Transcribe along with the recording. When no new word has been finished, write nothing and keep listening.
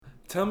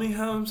Tell me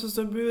how I'm supposed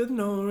to breathe with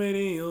no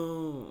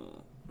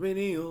radio.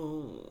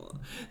 Radio.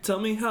 Tell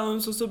me how I'm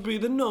supposed to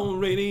breathe with no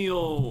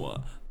radio.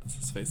 This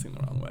is facing the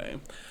wrong way.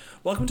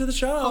 Welcome to the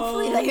show.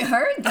 Hopefully they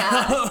heard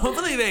that.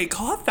 Hopefully they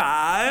caught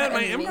that.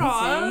 My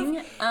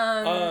Amazing.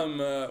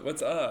 improv.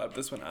 What's up?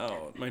 This went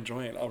out. My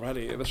joint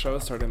already. The show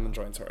is starting. The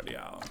joint's already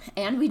out.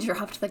 And we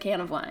dropped the can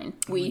of wine.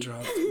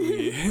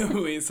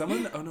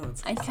 Someone. Oh no.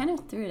 I kind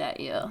of threw it at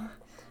you.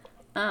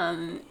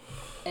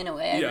 In a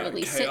way, I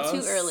released it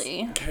too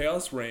early.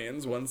 Chaos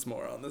reigns once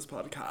more on this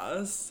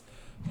podcast.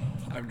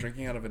 I'm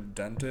drinking out of a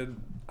dented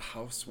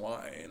house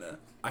wine.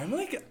 I'm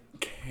like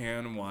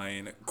can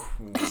wine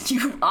queen.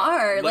 You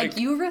are. Like,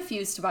 you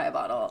refuse to buy a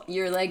bottle.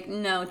 You're like,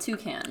 no, 2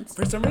 cans.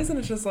 For some reason,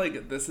 it's just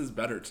like, this is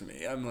better to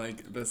me. I'm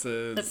like, this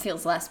is... It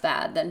feels less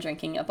bad than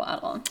drinking a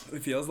bottle.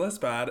 It feels less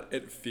bad.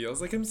 It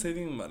feels like I'm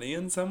saving money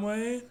in some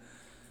way.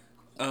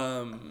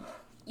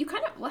 You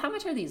kind of... Well, how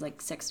much are these?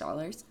 Like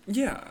 $6?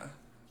 Yeah.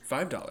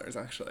 $5,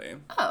 actually.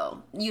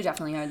 Oh, you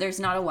definitely are. There's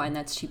not a wine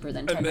that's cheaper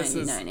than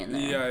 $10.99 in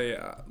there.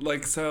 Yeah.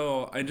 Like,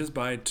 so, I just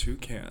buy 2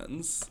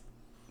 cans.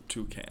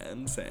 2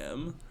 cans,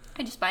 Sam.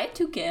 I just buy a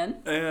 2 can.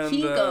 And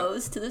he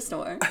goes to the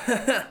store.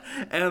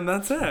 And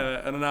that's it.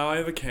 And now I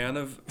have a can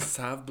of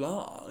Sauv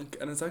Blanc.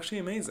 And it's actually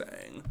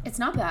amazing. It's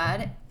not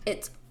bad.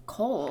 It's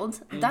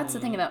cold. That's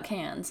the thing about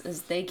cans,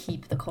 is they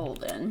keep the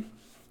cold in.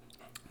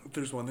 If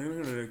there's one thing I'm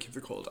going to do to keep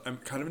the cold, I'm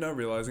kind of now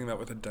realizing that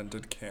with a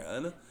dented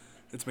can...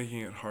 It's making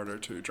it harder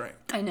to drink.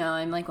 I know.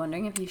 I'm like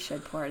wondering if you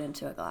should pour it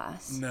into a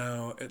glass.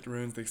 No, it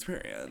ruins the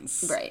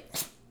experience. Right.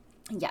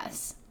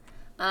 Yes.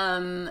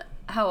 How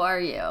are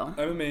you? I'm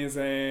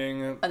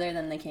amazing. Other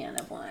than the can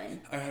of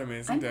wine. I had an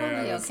amazing day. I'm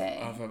probably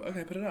okay.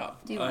 Okay, put it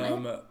up. Do you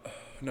want it?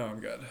 No, I'm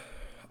good.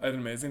 I had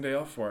an amazing day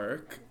off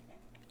work.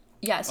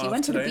 Yes, you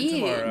went to the beach.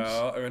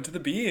 Tomorrow. I went to the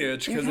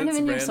beach because it's kind of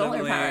in your solar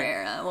power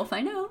era. We'll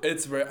find out.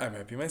 I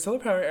might be my solar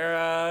power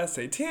era.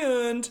 Stay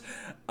tuned.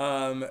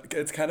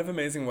 It's kind of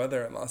amazing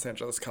weather in Los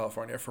Angeles,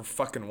 California for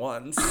fucking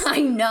once. I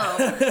know.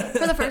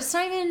 For the first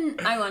time in,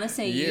 I want to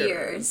say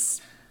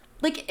years.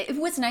 Like, it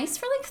was nice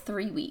for like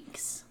 3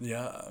 weeks.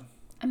 Yeah.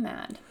 I'm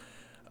mad.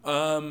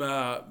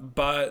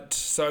 But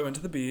so I went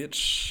to the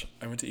beach.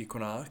 I went to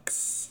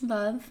Equinox.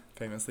 Love.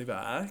 Famously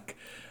back.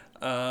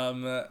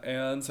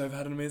 And so I've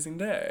had an amazing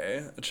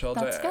day. A chill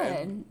day. That's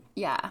good.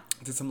 Yeah.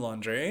 Did some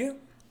laundry.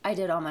 I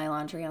did all my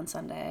laundry on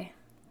Sunday.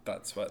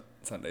 That's what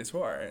Sunday's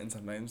for, and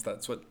sometimes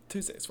that's what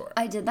Tuesday's for.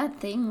 I did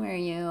that thing where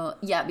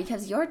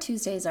because your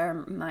Tuesdays are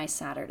my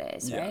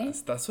Saturdays, right?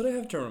 Yes, that's what I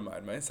have to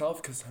remind myself,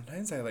 because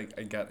sometimes I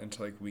get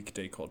into like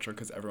weekday culture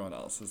because everyone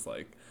else is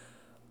like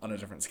on a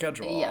different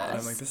schedule. Yes. And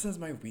I'm like, this is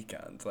my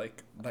weekend.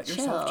 Like, let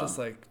yourself just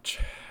like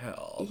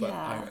chill. But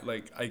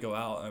I go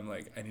out, I'm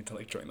like, I need to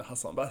like join the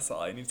hustle and bustle.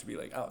 I need to be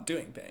like out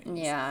doing things.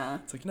 Yeah.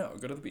 It's like, no,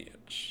 go to the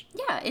beach.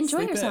 Yeah,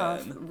 enjoy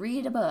yourself.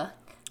 Read a book.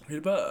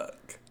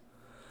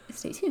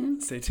 Stay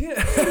tuned.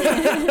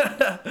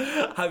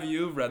 Have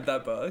you read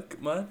that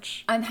book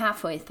much? I'm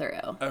halfway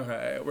through.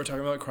 Okay, we're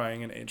talking about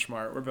Crying in H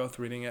Mart. We're both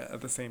reading it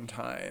at the same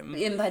time.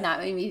 And by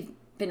that, we've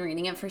been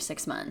reading it for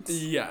 6 months.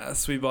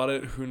 Yes, we bought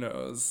it, who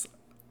knows,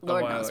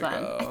 Lord knows when.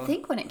 I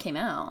think when it came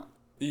out.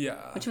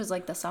 Yeah. Which was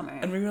like the summer.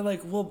 And we were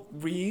like, we'll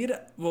read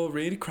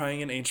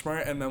Crying in H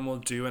Mart, and then we'll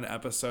do an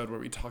episode where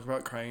we talk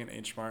about Crying in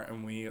H Mart,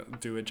 and we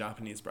do a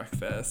Japanese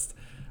breakfast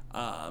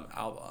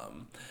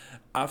album.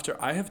 After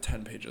I have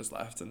 10 pages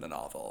left in the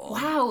novel.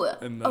 Wow.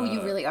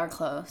 You really are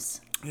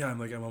close. Yeah,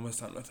 I'm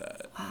almost done with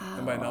it. Wow.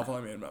 And by novel,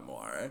 I mean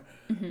memoir.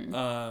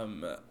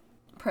 Mm-hmm.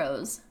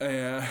 Prose.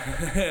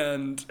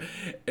 And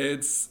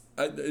it's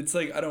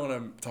like, I don't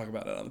want to talk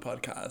about it on the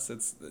podcast.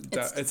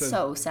 It's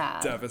so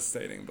sad.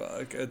 Devastating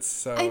book. It's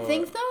so... I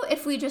think, though,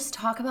 if we just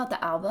talk about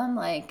the album,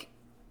 like,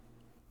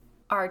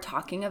 our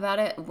talking about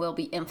it will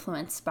be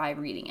influenced by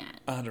reading it.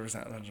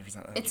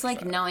 100%. It's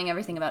like knowing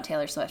everything about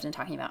Taylor Swift and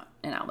talking about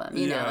an album.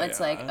 You know, it's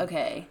like,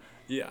 okay.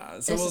 Yeah,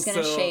 so this is going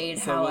to shade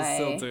how I...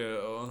 still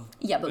do.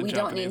 Yeah, but we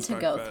don't need to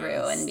go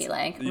through and be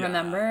like,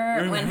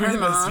 remember when her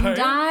mom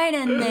died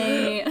and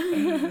they...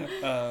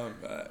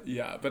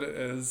 Yeah, but it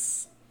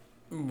is...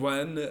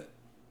 When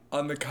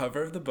on the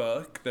cover of the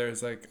book,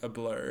 there's like a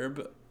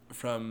blurb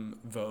from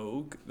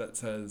Vogue that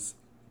says,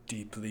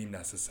 deeply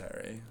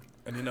necessary.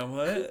 And you know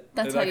what?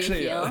 That's how you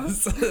feel?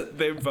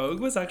 The Vogue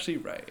was actually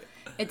right.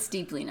 It's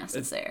deeply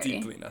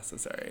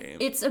necessary.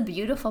 It's a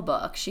beautiful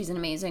book. She's an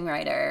amazing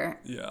writer.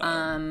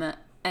 Yeah.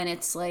 And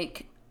it's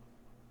like,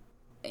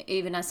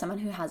 even as someone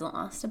who hasn't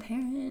lost a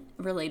parent,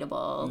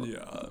 relatable.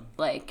 Yeah.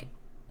 Like,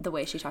 the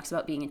way she talks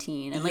about being a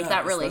teen and like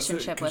that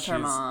relationship with her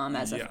mom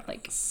as a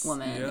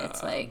woman. Yeah.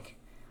 It's like,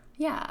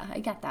 yeah, I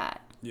get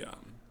that. Yeah.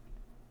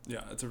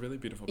 Yeah, it's a really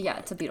beautiful book. Yeah,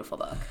 it's a beautiful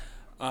book.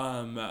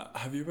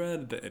 Have you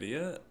read The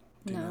Idiot?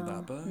 Do you know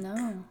that book?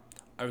 No.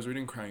 I was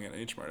reading Crying in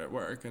H Mart at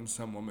work, and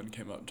some woman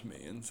came up to me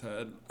and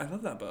said, I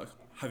love that book.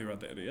 Have you read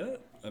The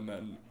Idiot? And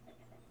then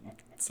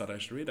said I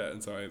should read it.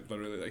 And so I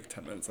literally, like,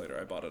 10 minutes later,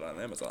 I bought it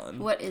on Amazon.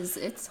 What is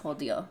its whole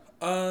deal?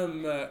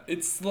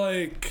 It's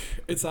like,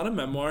 it's not a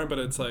memoir, but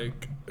it's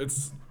like,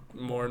 it's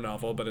more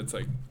novel, but it's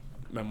like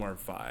memoir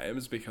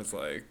vibes because,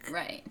 like...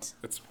 Right.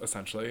 It's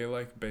essentially,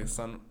 like, based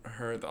on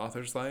the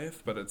author's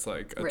life, but it's,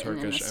 like, a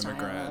written Turkish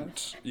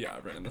immigrant. Yeah,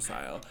 written in the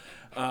style.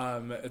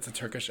 It's a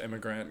Turkish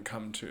immigrant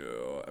come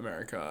to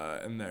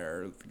America, and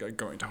they're, like,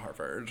 going to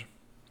Harvard.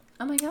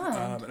 Oh, my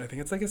God. And I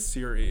think it's, like, a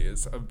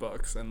series of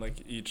books, and,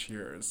 like, each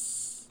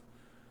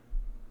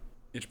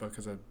book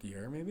is a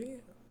year,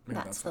 maybe?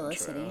 Maybe that's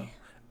Felicity. True.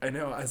 I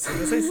know. As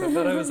soon as I said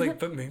that, I was like,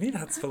 but maybe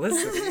that's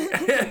Felicity.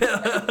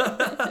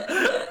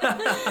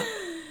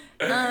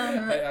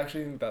 I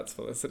actually think that's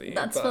Felicity.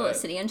 That's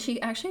Felicity. And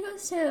she actually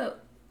goes to,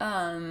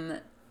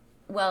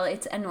 well,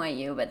 it's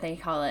NYU, but they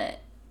call it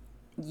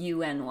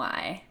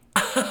UNY.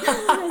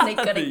 They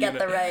couldn't get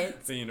the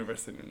rights. The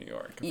University of New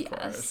York, of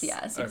course.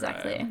 Yes,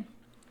 exactly. Okay.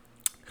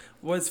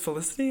 Was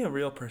Felicity a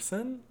real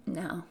person?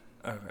 No.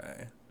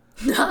 Okay.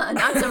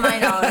 Not to my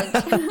knowledge.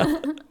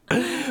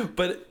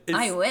 But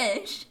I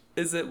wish.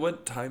 Is it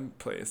what time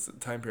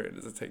period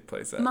does it take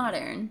place in?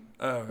 Modern.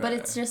 Oh, okay. But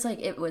it's just like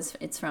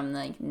it's from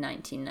like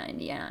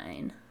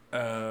 1999. Oh,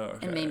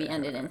 okay. And maybe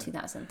ended in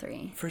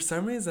 2003. For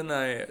some reason,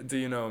 do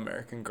you know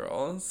American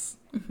Girls?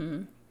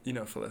 Mm-hmm. You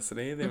know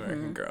Felicity, the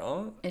American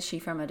Girl? Is she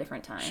from a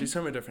different time? She's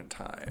from a different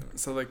time.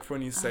 So, like,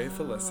 when you say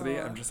Felicity,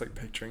 I'm just, like,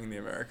 picturing the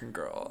American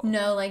Girl.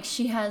 No, like,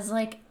 she has,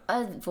 like,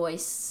 a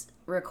voice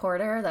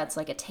recorder that's,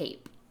 like, a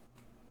tape.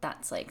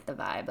 That's, like, the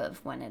vibe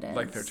of when it is.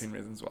 Like 13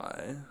 Reasons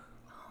Why.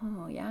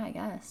 Oh, yeah, I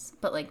guess.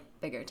 But, like,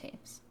 bigger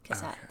tapes.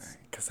 Cassettes. Okay.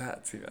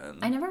 Cassettes, even.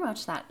 I never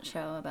watched that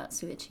show about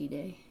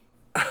suicide.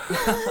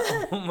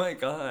 Oh, my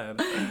God.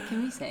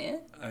 Can we say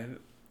it?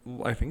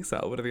 I think so.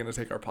 What, are they going to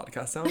take our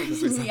podcast down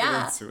because we said the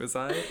word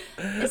suicide?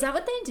 Is that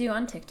what they do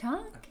on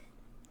TikTok?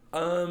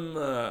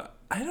 I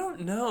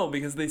don't know,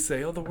 because they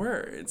say all the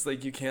words.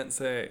 Like, you can't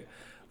say...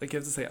 Like, you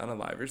have to say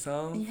unalive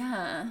yourself.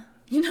 Yeah.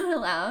 You're not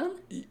allowed?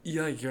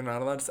 Yeah, like, you're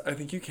not allowed to... I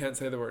think you can't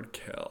say the word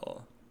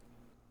kill.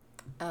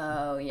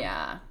 Oh,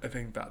 yeah. I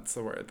think that's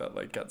the word that,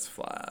 like, gets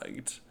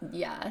flagged.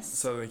 Yes.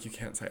 So, like, you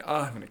can't say, oh,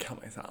 I'm going to kill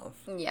myself.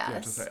 Yes. You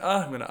have to say, oh,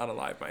 I'm going to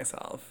unalive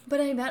myself.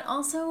 But I bet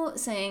also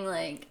saying,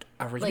 like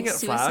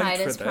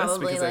suicide is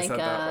probably, like,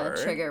 a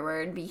trigger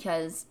word,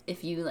 because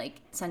if you,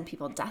 like, send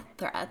people death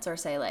threats or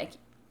say, like,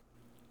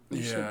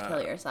 you should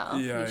kill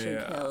yourself. Yeah, you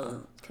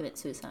should commit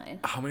suicide.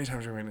 How many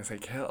times are we going to say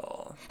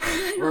kill?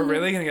 We're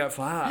really going to get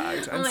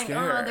flagged. I'm scared.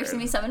 Oh my God, there's going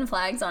to be 7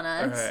 flags on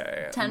us.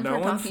 Okay. 10 no for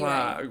one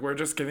copyright. flag. We're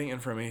just giving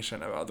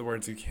information about the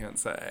words you can't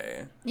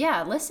say.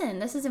 Yeah, listen,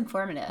 this is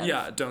informative.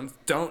 Yeah,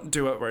 don't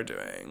do what we're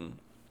doing.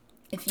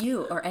 If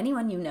you or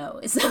anyone you know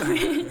is...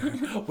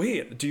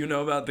 Wait, do you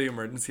know about the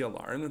emergency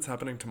alarm that's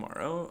happening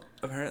tomorrow,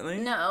 apparently?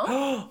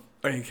 No.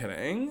 Are you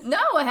kidding? No,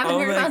 I haven't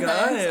heard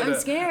about this. I'm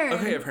scared.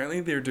 Okay,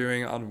 apparently they're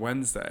doing on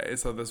Wednesday,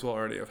 so this will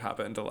already have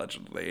happened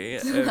allegedly.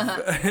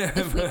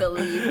 If we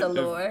believe the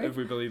lore. If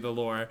we believe the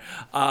lore.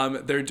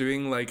 They're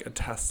doing like a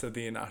test of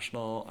the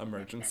national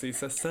emergency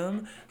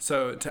system.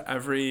 So to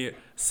every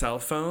cell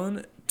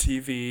phone,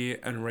 TV,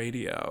 and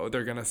radio,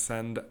 they're going to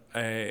send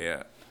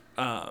a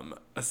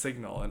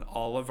signal, and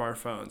all of our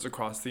phones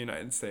across the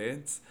United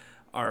States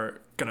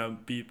are gonna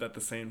beep at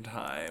the same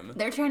time.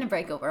 They're trying to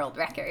break a world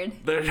record.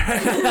 They're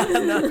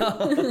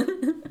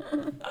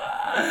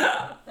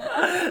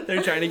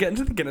trying to get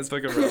into the Guinness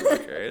Book of World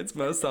Records.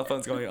 Most cell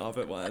phones going off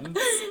at once.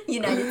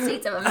 United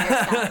States of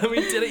America.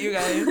 We did it, you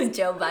guys.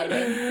 Joe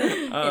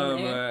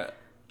Biden.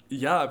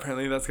 Yeah,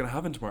 apparently that's gonna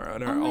happen tomorrow,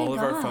 and all of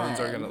our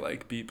phones are gonna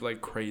like beep like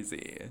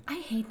crazy. I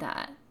hate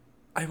that.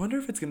 I wonder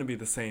if it's going to be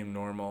the same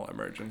normal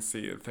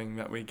emergency thing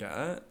that we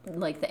get.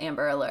 Like the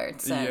Amber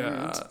Alerts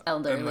and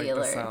elderly and,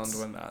 like, alerts. The sound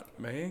when that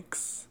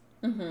makes.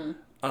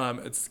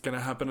 Mm-hmm. It's going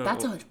to happen...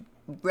 That's a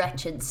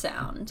wretched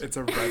sound. It's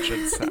a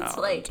wretched sound. It's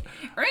like...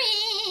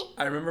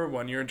 I remember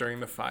one year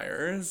during the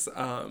fires,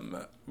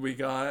 we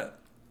got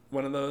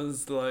one of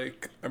those,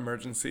 like,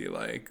 emergency,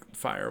 like,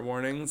 fire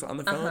warnings on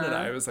the phone, and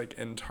I was, like,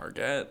 in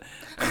Target,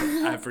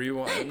 and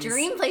everyone's...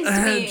 Dream place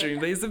to be. Dream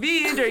place to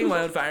be during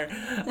wildfire.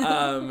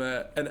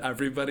 And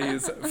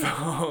everyone's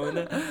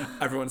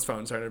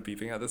phone started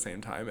beeping at the same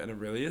time, and it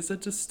really is a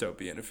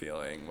dystopian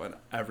feeling when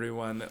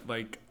everyone,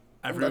 the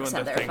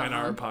thing in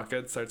our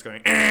pocket starts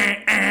going,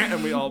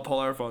 and we all pull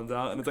our phones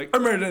out, and it's like,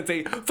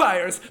 emergency,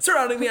 fires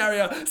surrounding the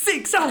area,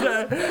 seek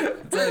shelter.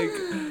 It's like...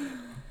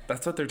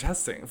 That's what they're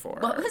testing for.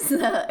 What was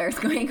the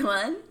earthquake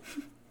one?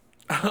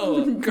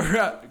 Oh,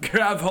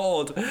 grab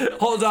hold.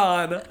 Hold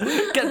on.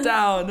 Get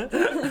down.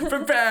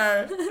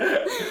 Prepare.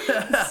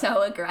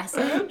 So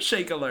aggressive.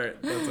 Shake alert.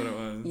 That's what it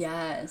was.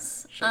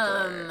 Yes. Shake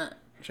alert.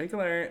 Shake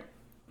alert.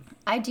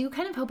 I do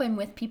kind of hope I'm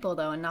with people,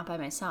 though, and not by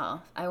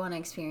myself. I want to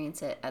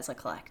experience it as a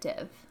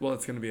collective. Well,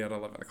 it's going to be at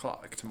 11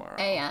 o'clock tomorrow.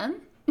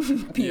 A.M.?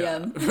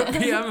 P.M. Yeah.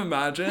 P.M.,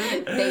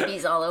 imagine.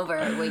 Babies all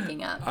over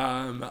waking up.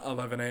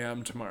 11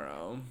 a.m.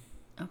 tomorrow.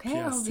 Okay,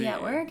 PST. I'll be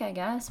at work, I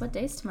guess. What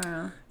day's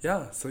tomorrow?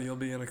 Yeah, so you'll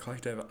be in a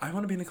collective. I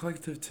want to be in a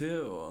collective,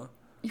 too.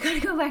 You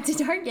gotta go back to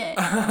Target.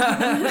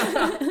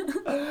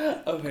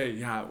 Okay,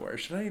 yeah, where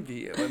should I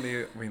be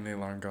when the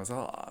alarm goes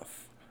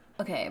off?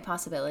 Okay,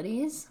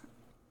 possibilities?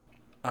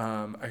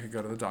 I could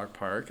go to the dog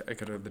park. I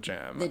could go to the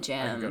gym. The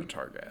gym. I could go to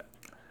Target.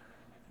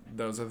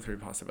 Those are the 3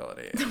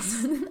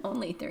 possibilities.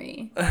 Only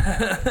 3.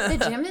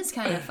 The gym is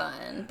kind of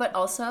fun, but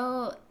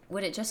also,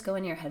 would it just go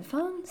in your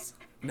headphones?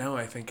 No,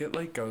 I think it,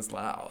 like, goes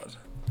loud.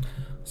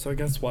 So I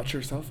guess watch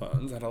your cell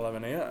phones at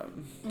 11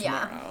 a.m.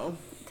 Yeah. tomorrow.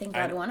 Thank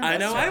God one of us I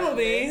know I will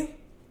be.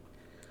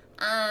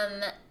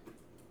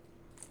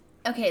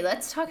 Okay,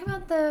 let's talk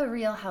about the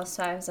Real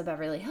Housewives of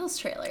Beverly Hills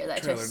trailer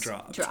that just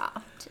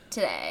dropped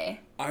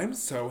today. I'm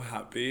so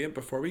happy.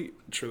 Before we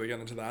truly get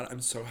into that, I'm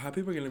so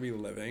happy we're going to be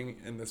living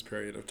in this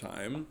period of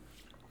time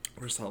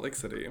where Salt Lake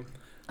City,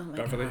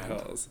 Beverly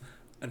Hills,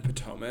 and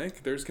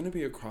Potomac, there's going to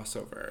be a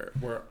crossover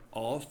where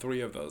all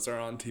 3 of those are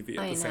on TV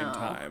at the same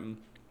time.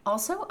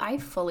 Also, I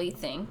fully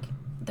think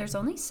there's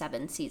only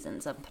 7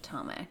 seasons of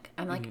Potomac.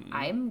 I'm like,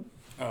 I'm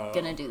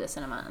going to do this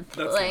in a month.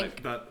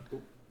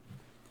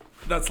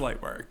 That's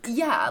light work.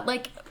 Yeah,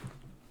 like,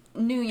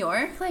 New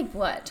York, like,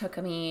 what?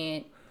 Took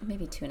me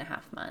maybe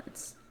 2.5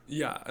 months.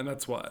 Yeah, and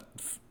that's what?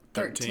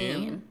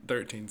 13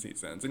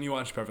 seasons. And you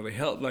watch Beverly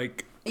Hills,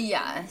 like...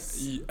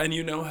 Yes. And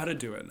you know how to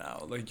do it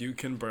now. Like, you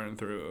can burn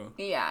through...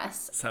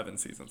 Yes. 7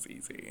 seasons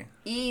easy.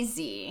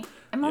 Easy.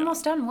 I'm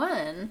almost done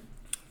 1.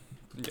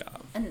 Yeah.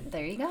 And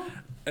there you go.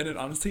 And it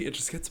honestly, it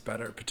just gets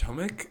better.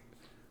 Potomac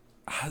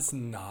has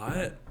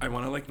not... I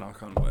want to, like,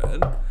 knock on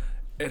wood.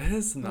 It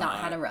has not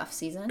had a rough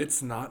season.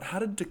 It's not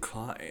had a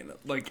decline.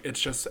 Like, it's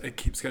just, it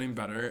keeps getting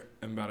better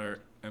and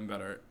better and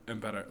better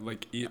and better.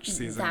 Like, each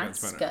season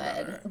gets better. That's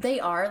good. And better. They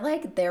are,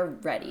 like, they're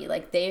ready.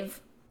 Like,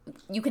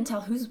 you can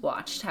tell who's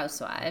watched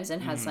Housewives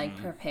and has, like,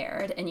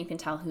 prepared. And you can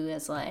tell who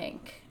is,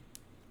 like...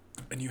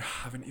 And you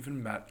haven't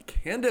even met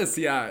Candace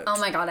yet. Oh,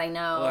 my God, I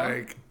know.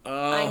 Like,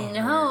 oh, I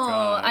know. my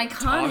God. Iconic.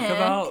 Talk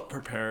about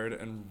prepared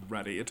and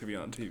ready to be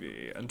on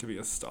TV and to be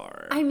a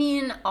star. I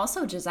mean,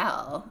 also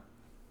Giselle...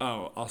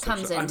 Oh, also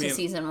comes into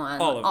season 1.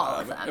 All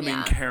of them. I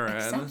mean, Karen,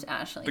 except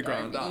Ashley, the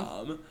Grand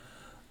Dame.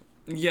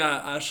 Yeah,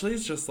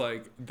 Ashley's just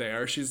like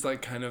there. She's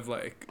like kind of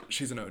like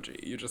she's an OG.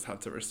 You just have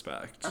to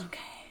respect.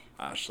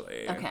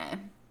 Ashley. Okay.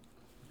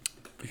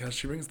 Because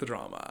she brings the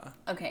drama.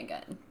 Okay,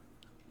 good.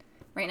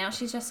 Right now,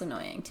 she's just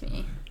annoying to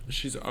me.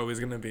 She's always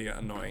gonna be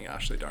annoying,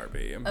 Ashley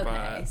Darby. Okay,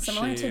 but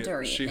similar to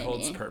Dorit. She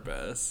holds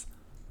purpose.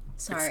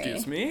 Sorry.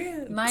 Excuse me?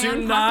 My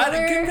Do not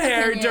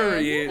compare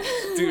opinion.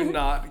 Dorit. Do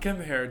not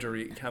compare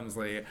Dorit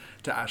Kemsley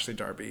to Ashley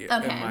Darby in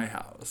my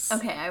house.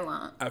 Okay, I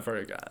won't. Ever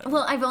again.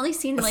 Well, I've only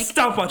seen like...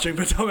 Stop watching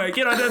Potomac.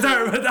 You don't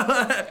deserve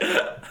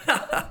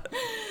Potomac.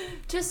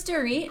 Just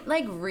Dorit,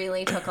 like,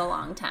 really took a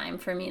long time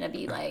for me to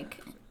be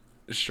like...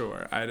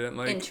 Sure, I didn't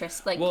like... care.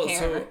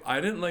 So I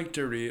didn't like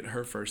Dorit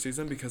her first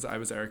season because I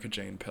was Erica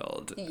Jane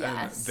pilled.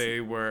 Yes. And they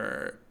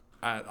were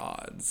at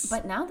odds.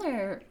 But now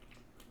they're...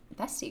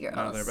 bestie girls.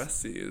 Now they're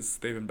besties.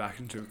 They've been backed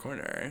into a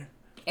corner.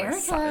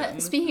 Erica,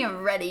 speaking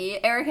of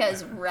ready, Erica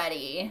is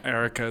ready.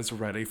 Erica is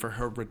ready for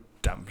her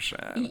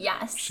redemption.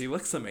 Yes. She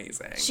looks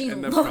amazing. She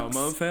in the looks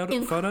promo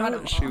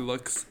photo, she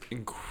looks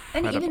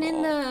incredible. And even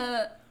in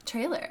the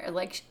trailer,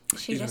 like,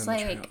 she Even just,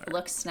 like,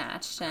 looks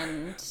snatched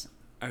and...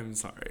 I'm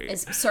sorry.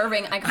 Is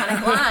serving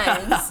iconic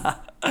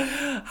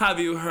lines. Have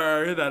you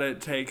heard that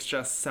it takes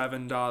just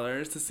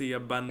 $7 to see a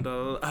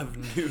bundle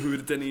of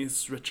nude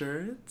Denise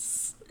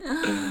Richards?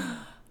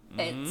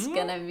 It's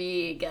gonna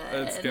be good.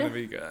 It's gonna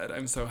be good.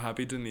 I'm so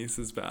happy Denise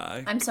is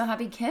back. I'm so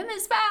happy Kim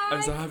is back.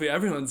 I'm so happy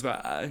everyone's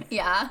back.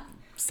 Yeah.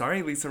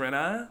 Sorry, Lisa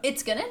Rinna.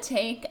 It's gonna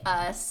take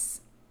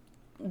us...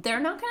 They're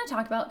not gonna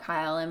talk about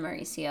Kyle and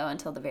Mauricio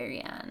until the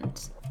very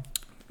end.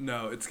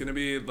 No, it's gonna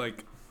be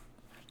like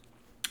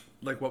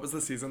what was the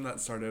season that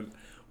started?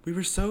 We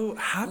were so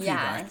happy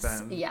back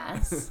then.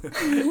 Yes.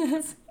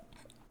 It's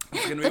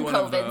gonna be the one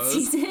COVID of those.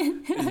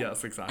 season.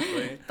 Yes,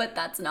 exactly. But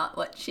that's not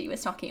what she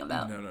was talking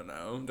about.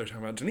 No. They're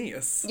talking about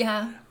Denise.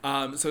 Yeah.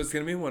 So it's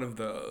gonna be one of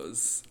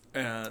those,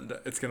 and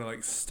it's gonna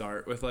like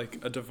start with like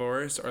a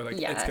divorce, or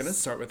like it's gonna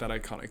start with that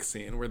iconic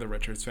scene where the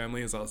Richards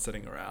family is all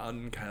sitting around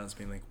and Kyle's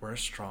being like, "We're a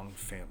strong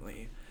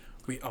family.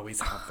 We always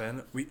have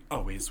been. We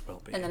always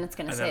will be." And then it's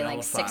gonna say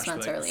like 6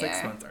 months earlier.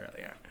 6 months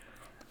earlier.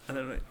 And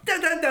then like,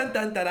 dun, dun, dun,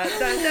 dun, dun, dun,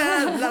 dun,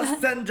 dun,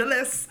 Los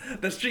Angeles,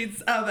 the streets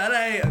of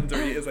LA. And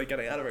Dorit is like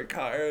getting out of her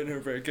car in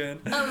her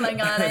Birkin. Oh my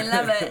God, I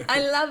love it.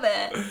 I love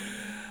it.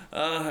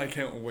 I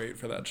can't wait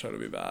for that show to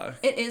be back.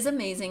 It is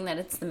amazing that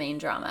it's the main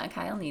drama.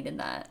 Kyle needed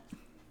that.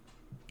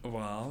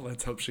 Well,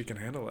 let's hope she can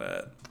handle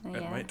it. Yeah.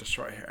 It might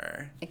destroy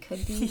her. It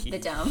could be the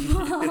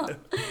downfall.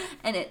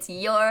 And it's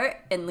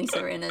and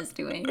Lisa Rinna's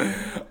doing.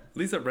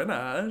 Lisa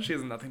Rinna, she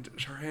has nothing to...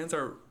 Her hands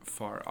are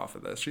far off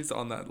of this. She's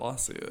on that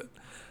lawsuit.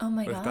 Oh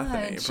my with God,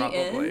 Bethany, she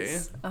probably.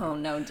 is? Oh,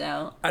 no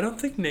doubt. I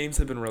don't think names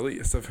have been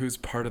released of who's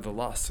part of the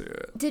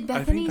lawsuit. Did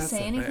Bethany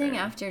say anything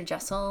after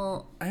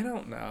Jessel? I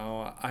don't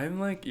know. I'm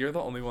like, you're the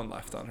only one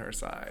left on her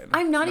side.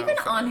 I'm not even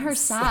on her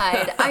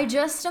side. I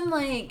just am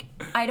like,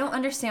 I don't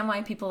understand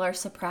why people are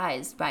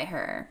surprised by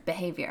her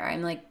behavior.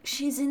 I'm like,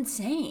 she's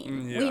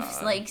insane. Yeah.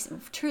 We've like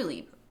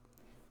truly.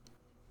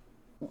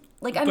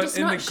 Like, I'm just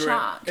not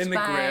shocked in the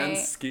by... grand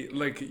scheme,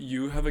 like,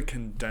 you have a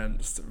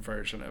condensed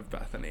version of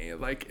Bethany.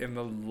 Like, in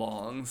the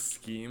long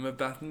scheme of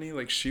Bethany,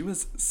 like, she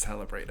was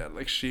celebrated.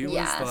 Like, she was,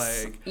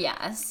 like...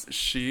 Yes.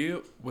 She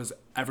was...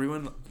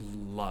 Everyone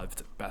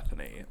loved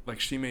Bethany. Like,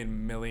 she made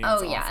millions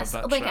off of that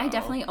show. Like, I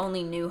definitely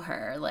only knew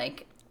her,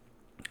 like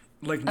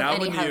now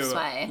when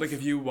housewife. like,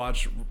 if you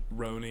watch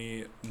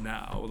Roni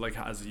now, like,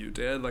 as you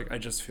did, like, I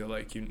just feel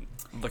like you...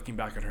 Looking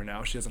back at her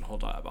now, she doesn't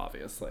hold up,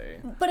 obviously.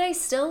 But I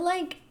still,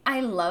 like...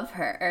 I love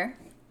her.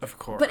 Of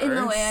course. But in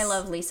the way I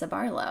love Lisa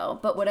Barlow.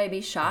 But would I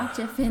be shocked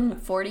if in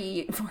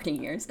 40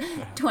 years,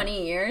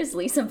 20 years,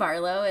 Lisa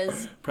Barlow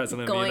is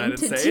President going of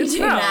the United to States? TJ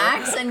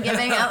Maxx and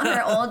giving out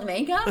her old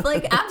makeup?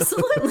 Like,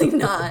 absolutely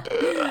not.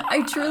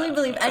 I truly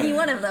believe any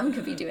one of them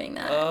could be doing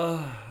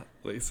that.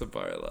 Lisa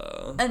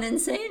Barlow. An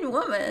insane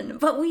woman,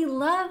 but we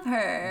love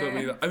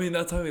her. I mean,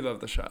 that's why we love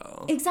the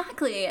show.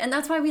 Exactly. And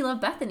that's why we love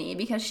Bethany,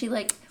 because she,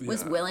 like,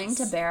 was willing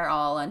to bear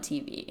all on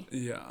TV.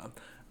 Yeah.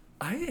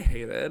 I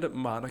hated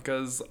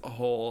Monica's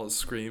whole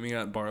screaming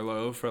at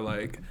Barlow for,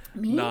 like,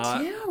 Me too.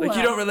 Like,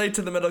 you don't relate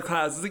to the middle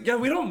class. It's like, yeah,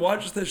 we don't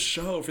watch this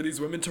show for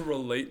these women to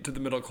relate to the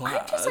middle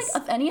class. I'm just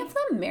like, of any of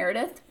them,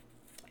 Meredith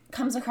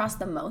comes across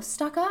the most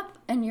stuck up,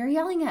 and you're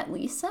yelling at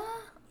Lisa?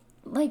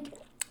 Like...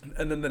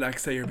 And then the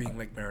next day you're being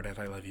like, Meredith,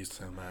 I love you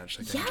so much.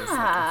 Like, I'm so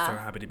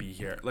happy to be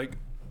here. Like...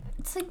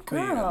 It's like,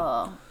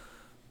 girl...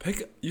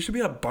 You should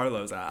be on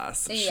Barlow's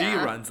ass. Yeah. She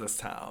runs this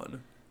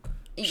town.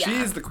 Yeah.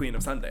 She's the queen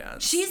of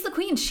Sundance. She's the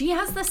queen. She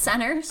has the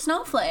center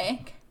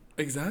snowflake.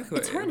 Exactly.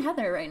 It's her and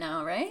Heather right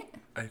now, right?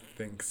 I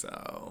think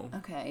so.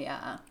 Okay,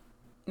 yeah.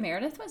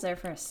 Meredith was there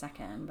for a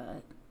second,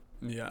 but...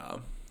 Yeah.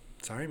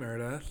 Sorry,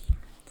 Meredith.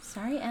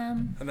 Sorry,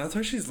 Em. And that's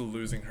why she's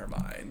losing her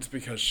mind,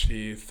 because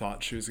she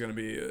thought she was going to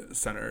be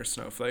center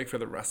snowflake for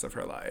the rest of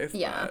her life.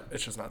 Yeah. But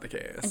it's just not the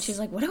case. And she's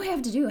like, what do I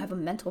have to do? Have a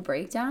mental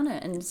breakdown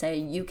and say,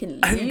 you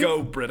can leave? And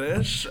go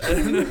British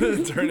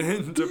and turn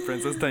into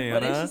Princess Diana.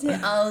 What did she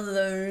say? All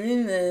the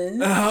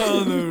rumors.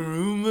 All the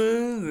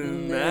rumors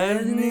and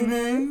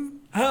imagining.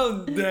 How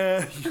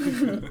dare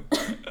you?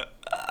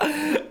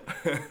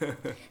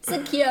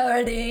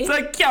 Security.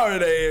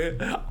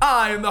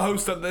 I am the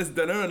host of this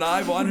dinner and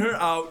I want her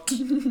out.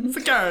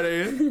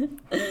 Security.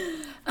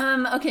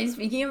 Okay,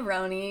 speaking of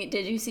Roni,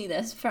 did you see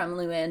this from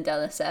Luann de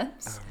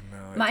Lesseps? Oh,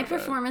 no. My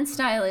performance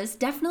style is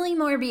definitely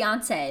more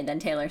Beyonce than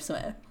Taylor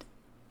Swift.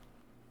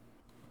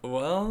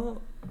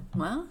 Well,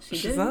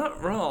 she's did.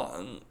 Not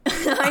wrong.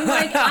 I'm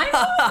like, I'm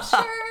not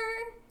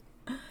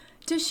sure.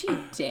 Does she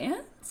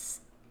dance?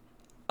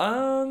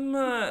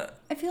 I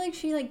feel like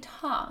she, like,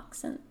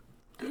 talks, and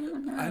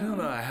I don't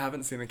know. I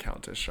haven't seen a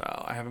Countess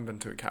show. I haven't been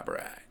to a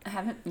cabaret. I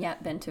haven't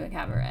yet been to a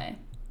cabaret.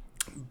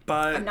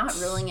 But I'm not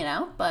ruling it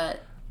out,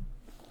 but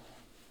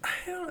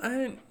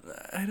I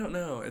don't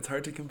know. It's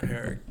hard to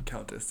compare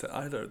Countess to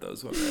either of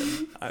those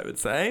women, I would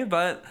say,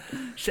 but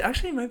she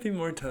actually might be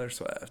more Taylor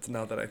Swift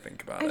now that I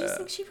think about it. I just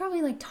think she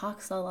probably, like,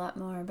 talks a lot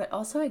more, but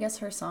also I guess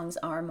her songs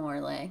are more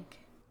like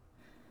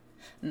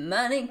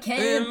money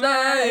can't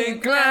buy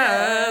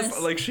glass.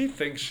 Like, she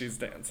thinks she's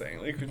dancing.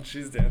 Like, when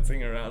she's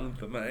dancing around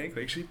the mic,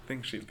 like, she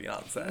thinks she's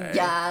Beyonce.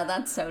 Yeah,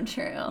 that's so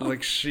true.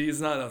 Like, she's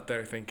not out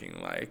there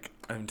thinking, like,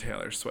 I'm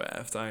Taylor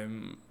Swift.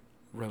 I'm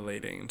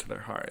relating to their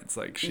hearts.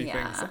 Like, she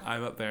thinks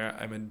I'm up there,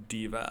 I'm a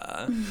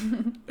diva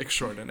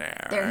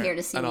extraordinaire. They're here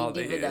to see and me all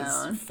diva these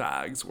down.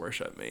 fags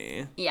worship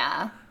me.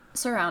 Yeah.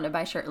 Surrounded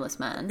by shirtless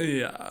men.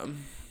 Yeah.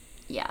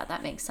 Yeah,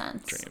 that makes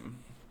sense. Dream.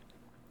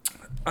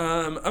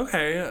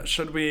 Okay,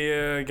 should we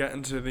get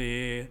into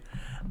the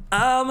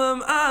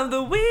album of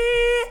the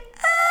week?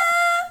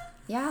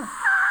 Yeah.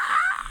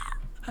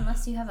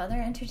 Unless you have other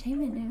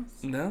entertainment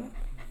news. No?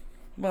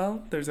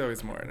 Well, there's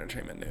always more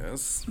entertainment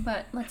news.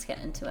 But let's get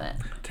into it.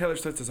 Taylor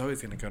Swift is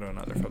always going to go to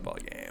another football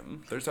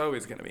game. There's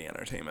always going to be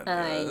entertainment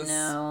news. I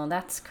know.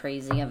 That's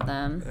crazy of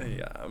them.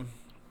 Yeah.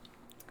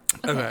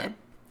 Okay.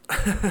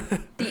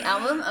 The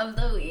album of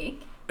the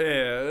week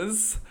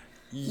is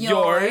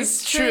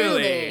Yours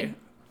Truly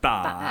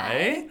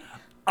by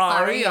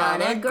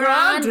Ariana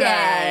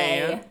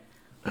Grande.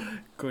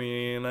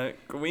 Queen.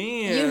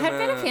 You had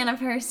been a fan of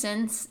her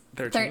since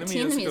 13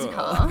 the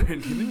musical.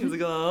 13 the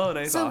musical, and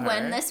I saw her. So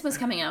when this was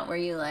coming out, were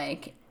you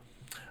like...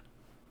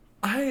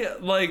 I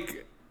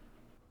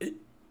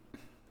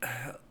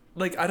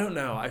don't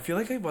know. I feel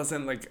like I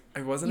wasn't a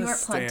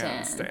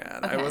stan. Okay.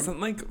 I wasn't,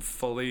 like,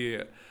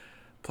 fully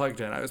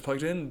plugged in. I was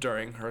plugged in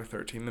during her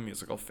 13 the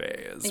musical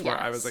phase, where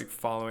I was, like,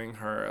 following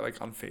her,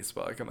 like, on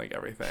Facebook and, like,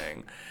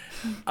 everything.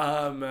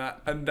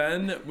 And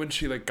then when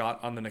she, like,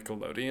 got on the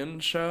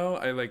Nickelodeon show,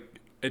 I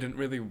didn't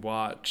really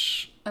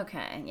watch.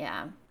 Okay,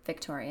 yeah.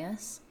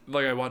 Victorious.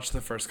 Like, I watched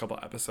the first couple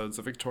episodes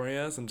of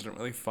Victorious and didn't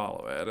really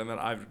follow it, and then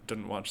I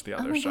didn't watch the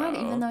other show. Oh my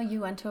god, even though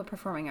you went to a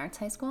performing arts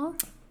high school?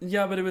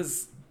 Yeah, but it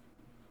was...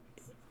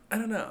 I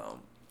don't know.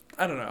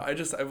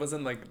 I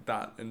wasn't, like,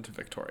 that into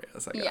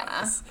Victorious, I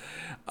guess.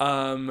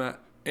 Yeah.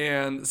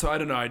 And so, I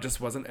don't know, I just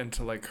wasn't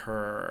into, like,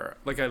 her...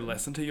 Like, I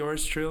listened to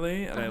Yours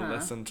Truly, and I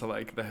listened to,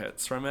 like, the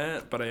hits from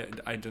it, but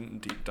I didn't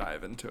deep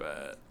dive into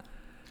it.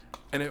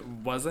 And it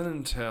wasn't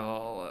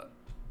until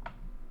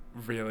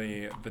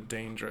really the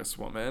Dangerous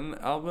Woman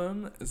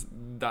album,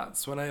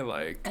 that's when I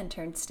like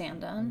entered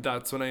stand-up.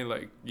 That's when I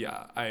like,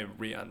 yeah, I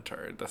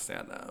re-entered the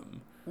stand-up.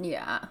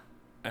 Yeah.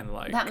 And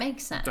like that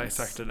makes sense.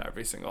 Dissected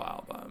every single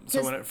album.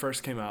 So when it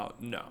first came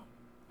out, no.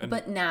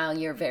 But now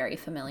you're very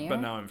familiar. But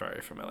now I'm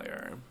very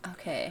familiar.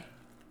 Okay.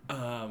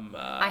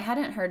 I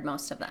hadn't heard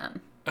most of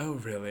them. Oh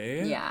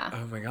really? Yeah.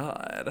 Oh my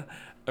god.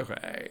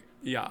 Okay.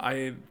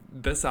 Yeah,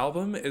 this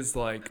album is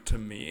like, to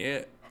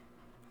me,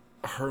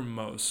 her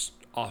most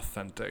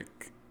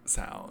authentic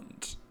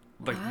sound.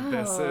 Like,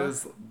 this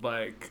is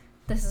like,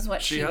 this is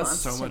what she has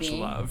so much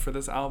love for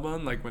this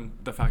album. Like, when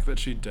the fact that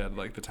she did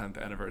like the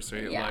 10th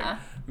anniversary like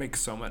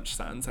makes so much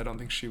sense. I don't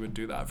think she would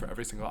do that for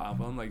every single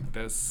album. Like,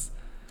 this,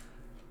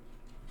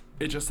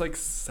 it just like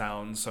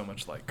sounds so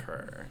much like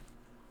her.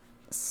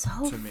 So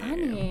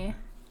funny.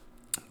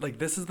 Like,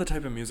 this is the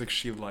type of music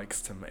she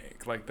likes to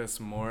make. Like, this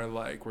more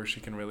like where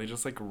she can really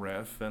just like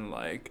riff and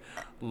like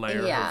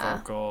layer her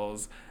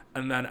vocals.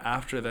 And then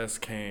after this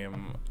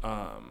came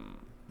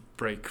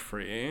Break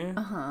Free.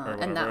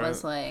 And that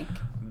was like...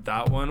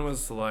 That one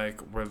was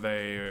like where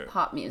they...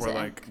 Pop music. Were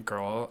like,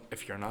 girl,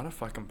 if you're not a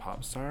fucking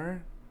pop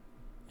star,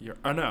 you're...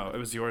 Oh no, it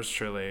was Yours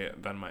Truly,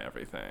 then My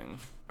Everything.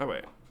 Oh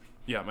wait.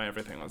 Yeah, My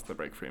Everything was the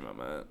Break Free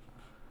moment.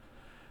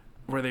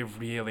 Where they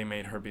really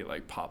made her be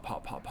like pop,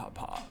 pop, pop, pop,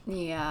 pop.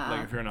 Yeah.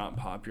 Like, if you're not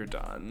pop, you're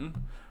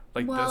done.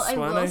 Like, well, this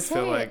one, I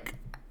feel like...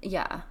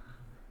 Yeah.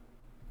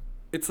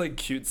 It's like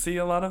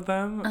cutesy, a lot of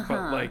them,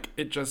 but like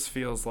it just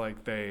feels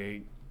like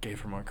they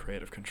gave her more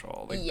creative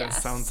control. Like,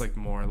 this sounds like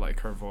more like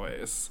her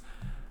voice.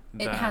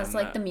 It has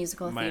like the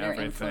musical My theater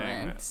Everything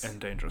influence. And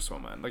Dangerous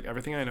Woman. Like,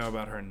 everything I know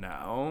about her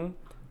now,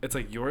 it's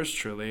like Yours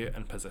Truly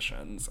and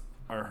Positions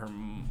are her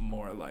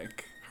more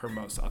like her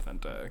most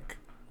authentic,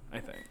 I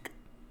think.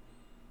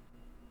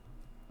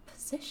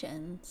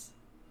 Positions?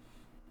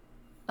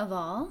 Of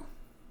all?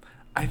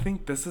 I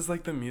think this is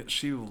like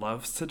she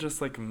loves to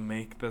just like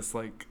make this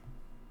like,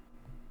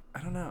 I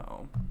don't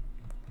know.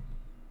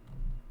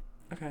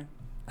 Okay.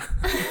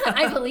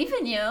 I believe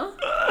in you.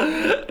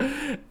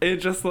 It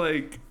just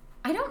like...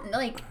 I don't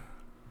like...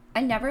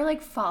 I never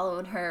like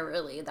followed her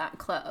really that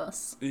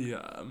close.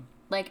 Yeah.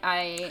 Like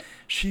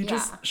she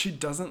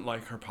doesn't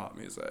like her pop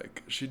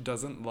music. She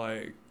doesn't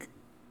like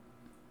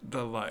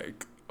the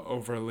like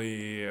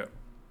overly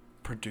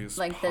produced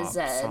like pop the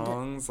Zed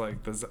songs,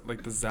 like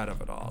the Zed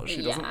of it all.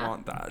 She doesn't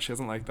want that. She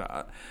doesn't like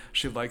that.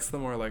 She likes the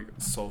more like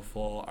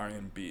soulful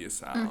R&B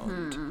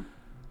sound.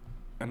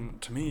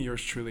 And to me,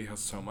 Yours Truly has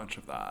so much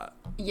of that.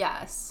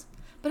 Yes.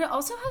 But it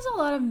also has a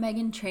lot of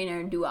Meghan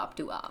Trainor Doo-Wop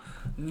Doo-Wop.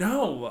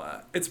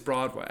 No, it's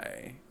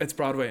Broadway. It's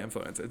Broadway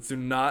influence. Do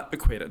not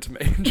equate it to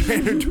Meghan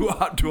Trainor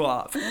Doo-Wop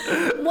Doo-Wop.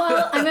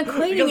 Well, I'm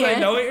equating because I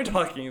know what you're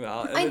talking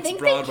about. And I think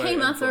Broadway they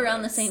came up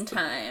around the same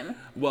time.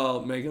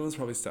 Well, Meghan was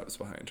probably steps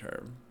behind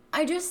her.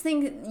 I just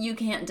think you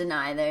can't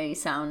deny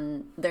there's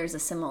a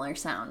similar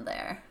sound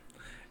there.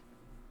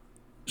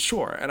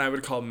 Sure, and I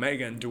would call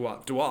Meghan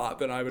Doo-Wop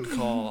Doo-Wop, and I would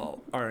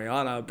call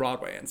Ariana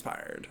Broadway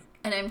inspired.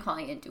 And I'm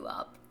calling it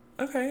Doo-Wop.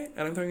 Okay,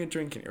 and I'm throwing a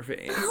drink in your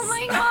face. Oh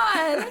my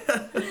god!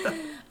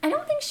 I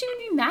don't think she would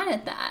be mad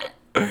at that.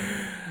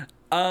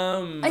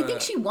 I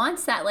think she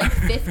wants that like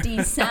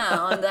 50s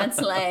sound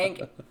that's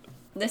like,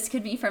 this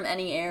could be from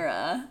any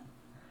era.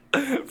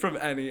 From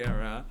any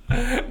era.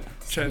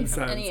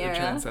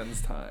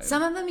 Transcends time.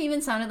 Some of them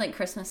even sounded like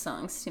Christmas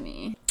songs to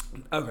me.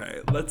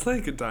 Okay, let's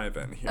like dive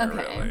in here,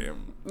 really.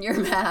 You're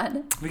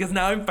mad. Because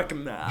now I'm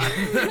fucking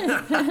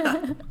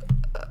mad.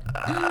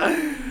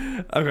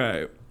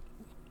 Okay.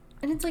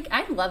 And it's like,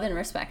 I love and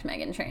respect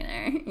Meghan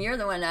Trainor. You're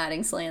the one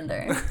adding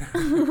slander.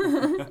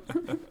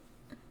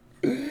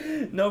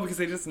 No, because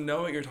I just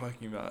know what you're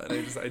talking about,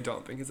 and I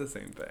don't think it's the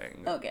same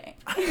thing. Okay.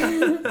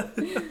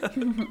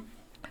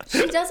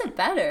 She does it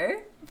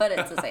better, but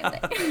it's the same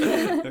thing.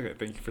 Okay,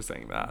 thank you for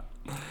saying that.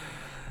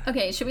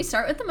 Okay, should we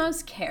start with the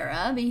most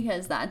Cara?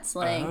 Because that's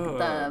like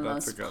the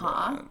most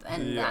pop, one.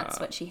 And that's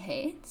what she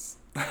hates.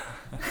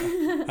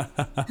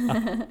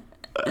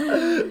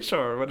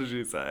 Sure, what did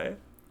you say?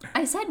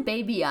 I said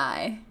Baby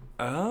I.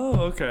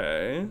 Oh,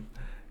 okay.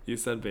 You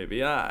said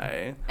Baby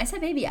I. I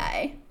said Baby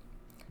I.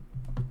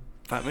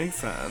 That makes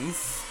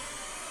sense.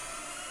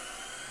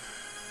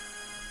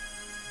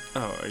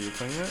 Oh, are you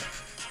playing it?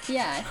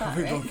 Yeah, I thought,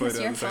 right? Because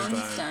your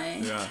phone's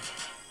dying. Yeah.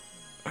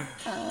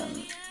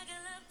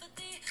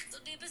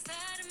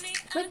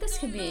 Like, this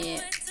could be...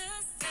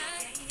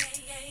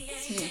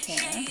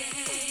 Cara.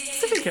 This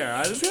could be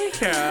Cara. This could be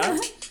Cara.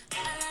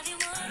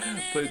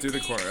 Play through the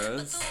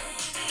chorus.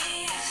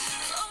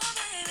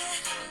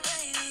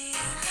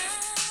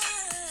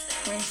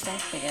 Where's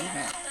that begin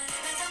hurt?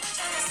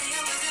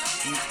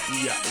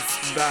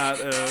 Yes, that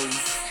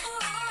is...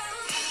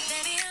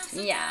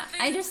 Yeah,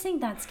 I just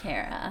think that's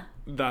Cara.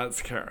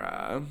 That's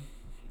Cara.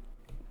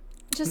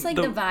 Just like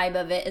the vibe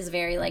of it is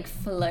very like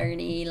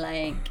flirty,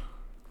 like...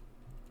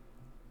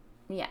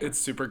 Yeah. It's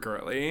super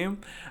girly.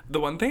 The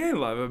one thing I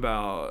love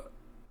about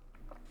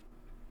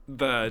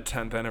the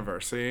 10th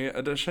anniversary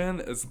edition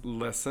is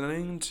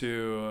listening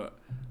to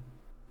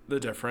the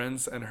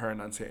difference in her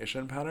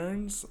enunciation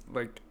patterns.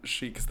 Like,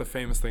 because the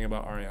famous thing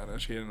about Ariana,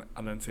 she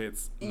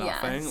enunciates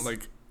nothing. Yes.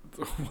 Like,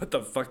 what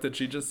the fuck did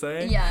she just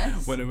say?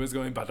 Yes. When it was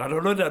going...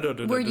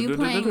 Were you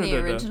playing the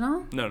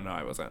original? No,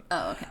 I wasn't.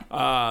 Oh, okay.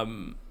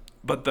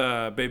 But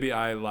the Baby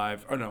I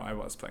live... Oh, no, I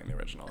was playing the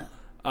original.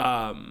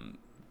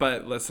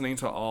 But listening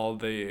to all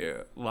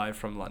the Live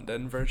from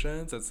London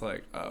versions, it's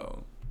like,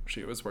 oh,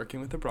 she was working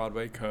with the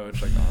Broadway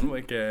coach, like, on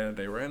Wicked.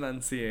 They were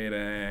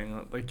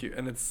enunciating. Like,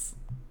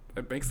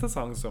 it makes the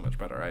song so much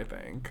better, I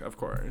think, of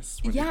course.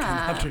 When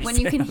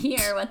you can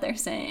hear what they're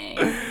saying.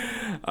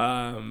 So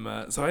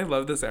I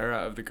love this era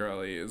of the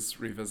girlies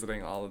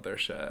revisiting all of their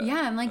shit.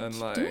 Yeah,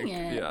 I'm doing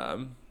it.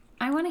 Yeah.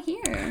 I want to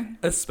hear.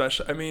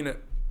 Especially, I mean,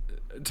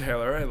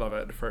 Taylor, I love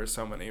it for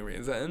so many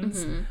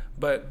reasons. Mm-hmm.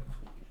 But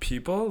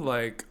people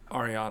like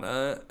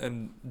Ariana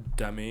and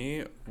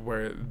Demi,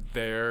 where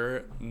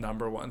their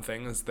number one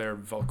thing is their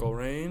vocal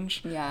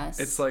range. Yes.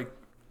 It's like,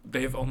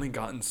 they've only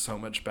gotten so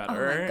much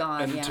better. Oh my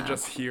God, and to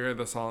just hear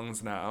the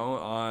songs now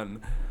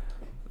on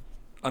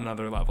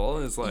another level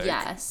is like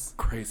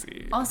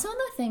crazy. Also,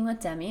 the thing with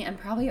Demi and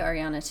probably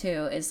Ariana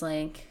too is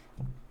like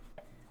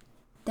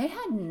they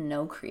had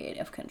no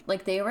creative control.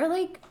 Like, they were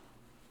like,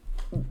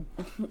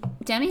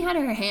 Demi had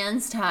her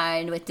hands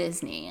tied with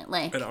Disney,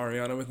 like, and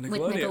Ariana with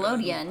Nickelodeon. With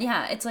Nickelodeon,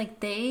 yeah. It's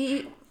like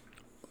they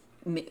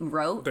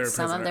wrote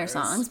some of their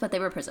songs, but they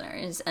were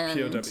prisoners.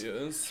 And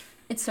POWs.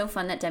 It's so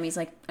fun that Demi's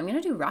like, I'm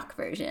gonna do rock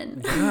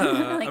version.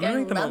 Yeah, like,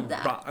 I love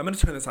that. I'm gonna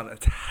turn this on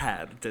its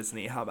head,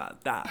 Disney. How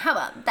about that?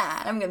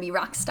 I'm gonna be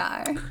rock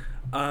star.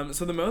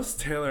 So the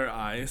most Taylor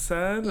I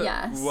said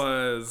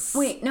was...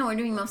 Wait, no, we're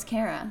doing most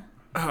Cara.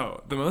 Oh,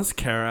 the most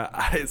Cara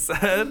I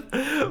said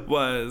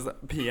was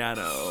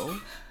Piano.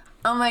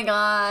 Oh my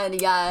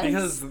God, yes.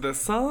 Because this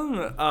song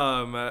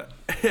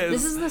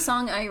This is the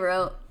song I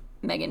wrote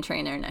Meghan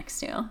Trainor next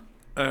to.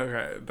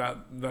 Okay,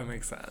 that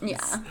makes sense.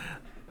 Yeah.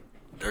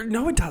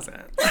 No, it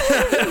doesn't.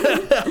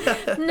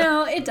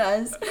 No, it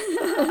does.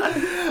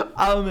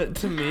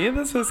 To me,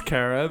 this was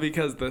Cara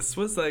because this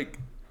was like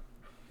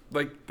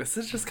this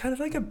is just kind of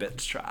like a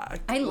bitch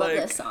track. I love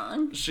this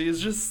song. She's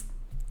just...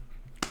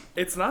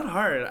 It's not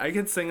hard. I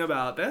could sing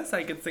about this.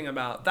 I could sing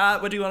about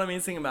that. What do you want me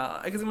to sing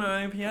about? I could sing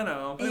about my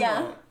piano. But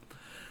I won't.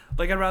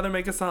 Like, I'd rather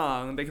make a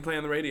song they can play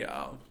on the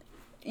radio.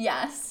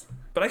 Yes.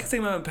 But I can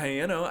sing about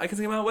piano. I can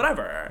sing about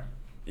whatever.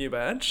 You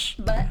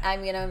bitch. But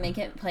I'm gonna make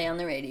it play on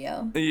the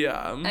radio.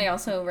 Yeah. I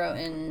also wrote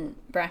in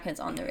brackets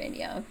on the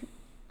radio.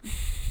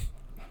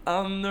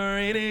 On the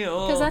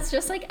radio. Because that's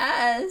just like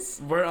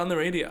us. We're on the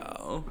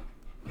radio.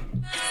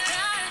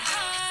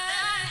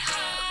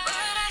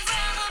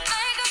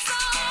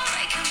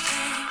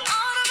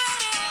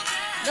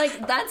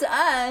 Like, that's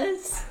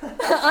us.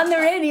 On the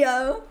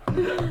radio.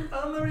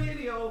 On the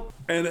radio.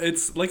 And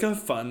it's like a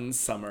fun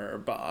summer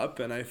bop,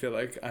 and I feel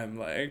like I'm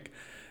like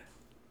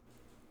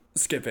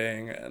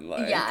skipping and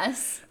like...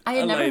 Yes. I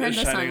had never heard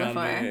this song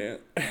before.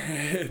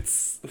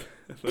 It's...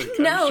 Like,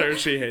 no, I'm sure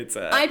she hates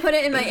it. I put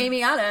it in my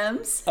Amy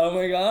Adams. Oh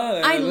my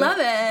God. I love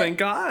it. Thank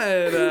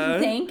God.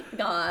 Thank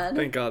God.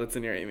 Thank God it's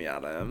in your Amy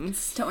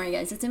Adams. Don't worry,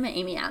 guys. It's in my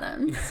Amy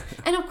Adams.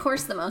 And of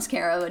course the most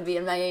Cara would be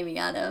in my Amy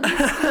Adams.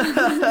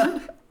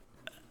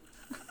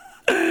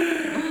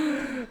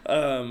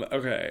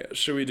 Okay.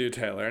 Should we do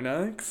Taylor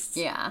next?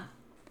 Yeah.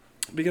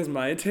 Because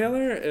my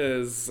Taylor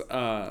is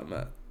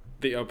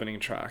the opening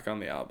track on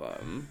the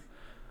album,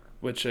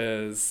 which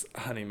is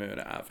Honeymoon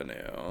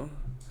Avenue.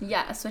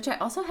 Yes, which I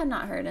also had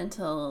not heard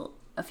until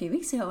a few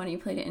weeks ago when you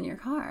played it in your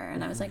car,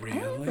 and I was like,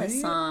 really? I like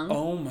this song.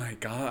 Oh my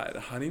God,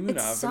 Honeymoon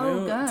Avenue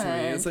so good. To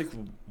me is like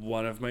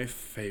one of my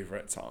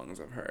favorite songs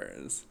of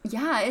hers.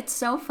 Yeah, it's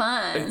so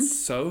fun. It's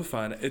so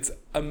fun. It's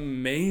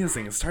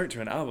amazing start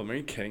to an album. Are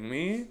you kidding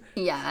me?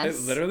 Yes.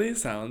 It literally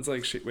sounds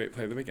like wait,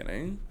 play the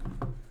beginning.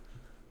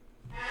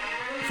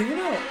 Think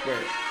about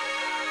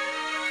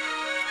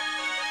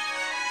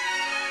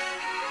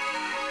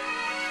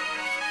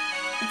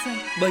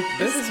It's like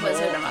this is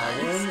Wizard of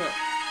Oz.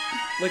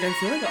 Like, I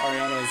feel like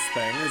Ariana's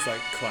thing is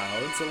like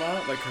clouds a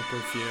lot. Like, her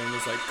perfume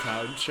is like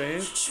cloud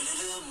shaped.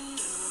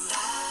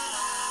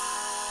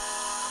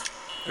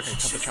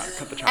 Okay,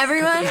 cut the track.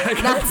 Everyone,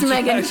 that's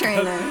Meghan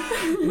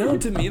Trainor. No,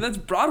 to me that's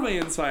Broadway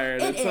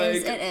inspired. It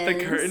is.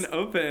 The curtain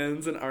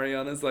opens and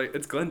Ariana's like,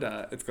 it's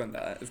Glinda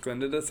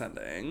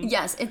descending.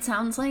 Yes, it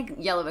sounds like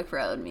Yellow Brick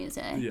Road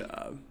music.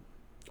 Yeah.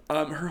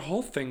 Her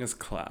whole thing is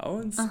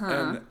clouds,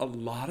 and a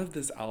lot of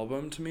this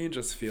album to me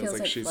just feels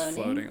like she's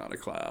floating on a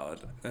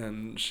cloud,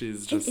 and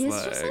she's just It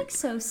is just like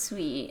so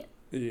sweet.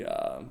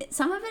 Yeah.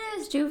 Some of it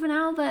is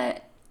juvenile,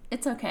 but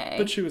it's okay.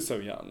 But she was so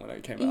young when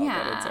it came out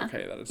that it's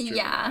okay that it's juvenile.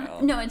 Yeah.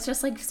 No, it's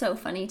just like so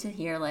funny to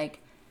hear, like,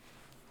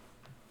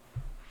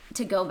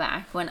 to go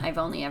back when I've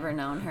only ever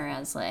known her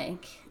as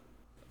like...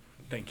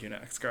 Thank you,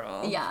 next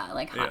girl. Yeah,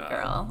 like hot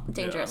girl.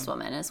 Dangerous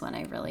woman is when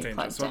I really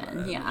plugged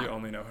in. Yeah. You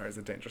only know her as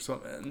a dangerous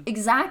woman.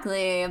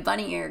 Exactly. A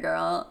bunny ear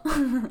girl.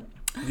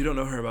 You don't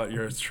know her about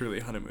yours truly,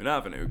 Honeymoon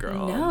Avenue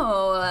girl.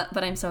 No,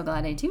 but I'm so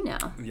glad I do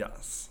now.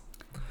 Yes.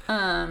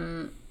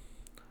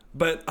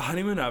 But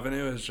Honeymoon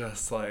Avenue is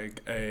just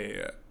like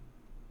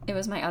It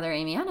was my other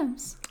Amy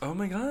Adams. Oh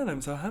my god,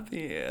 I'm so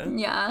happy.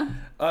 Yeah.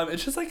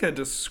 It's just like a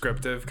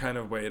descriptive kind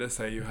of way to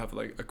say you have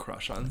like a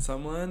crush on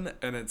someone,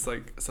 and it's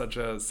like such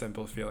a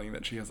simple feeling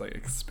that she has like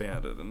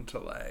expanded into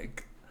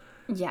like...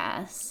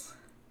 Yes.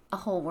 A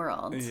whole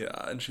world.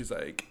 Yeah, and she's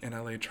like in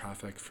LA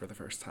traffic for the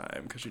first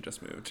time because she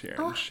just moved here,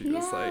 and she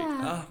was like,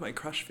 oh, my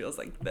crush feels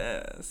like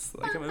this.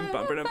 Like I'm in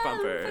bumper to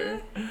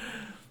bumper.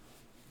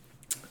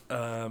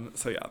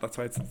 So yeah, that's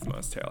why it's the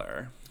most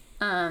Taylor.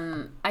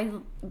 I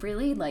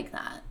really like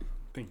that.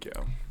 Thank you.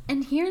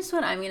 And here's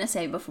what I'm going to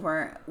say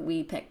before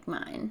we pick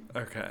mine.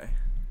 Okay.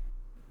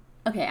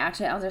 Okay,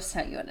 actually, I'll just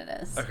tell you what it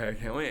is. Okay, I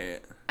can't wait.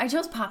 I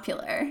chose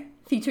Popular,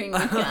 featuring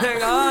Mika. Oh my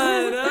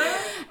god!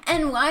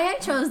 And why I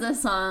chose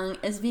this song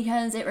is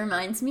because it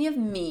reminds me of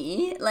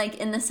me, like,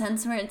 in the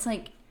sense where it's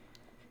like,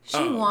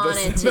 she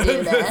wanted to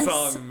do this. The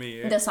song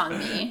Me. The song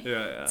Me.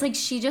 Yeah. It's like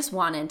she just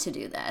wanted to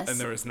do this. And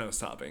there was no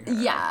stopping her.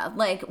 Yeah,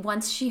 like,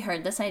 once she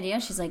heard this idea,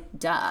 she's like,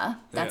 duh,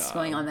 that's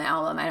going on the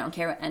album. I don't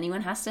care what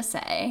anyone has to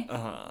say.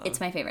 It's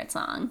my favorite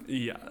song.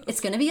 Yeah. It's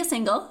going to be a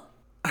single.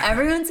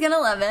 Everyone's going to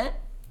love it.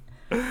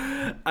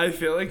 I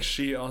feel like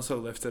she also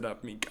lifted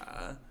up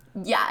Mika.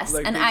 Yes,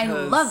 like, and I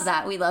love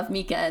that we love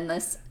Mika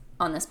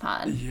on this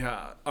pod.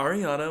 Yeah,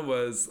 Ariana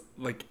was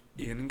like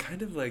in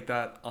kind of like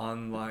that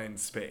online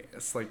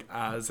space, like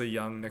as a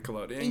young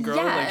Nickelodeon girl.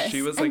 Yes, like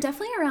she was and like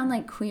definitely around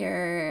like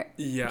queer,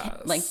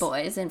 like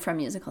boys and from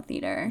musical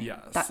theater. Yes,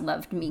 that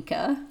loved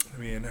Mika. I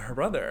mean, her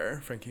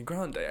brother Frankie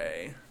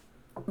Grande,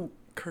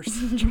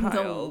 cursed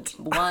child,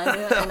 the one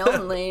and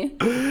only.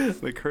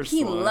 The cursed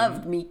He one.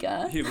 loved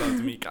Mika. He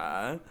loved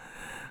Mika.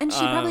 And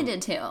she probably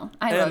did too.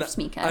 I loved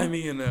Mika. I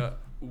mean,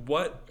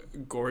 what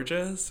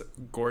gorgeous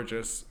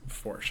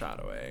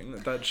foreshadowing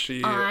that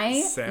she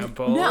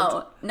sampled.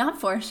 No,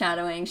 not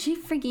foreshadowing. She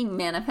freaking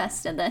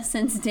manifested this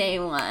since day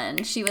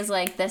one. She was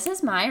like, this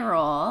is my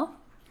role.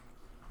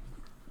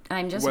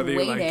 I'm just whether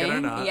waiting. Whether you like it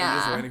or not, yeah. I'm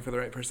just waiting for the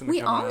right person to come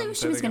We all on knew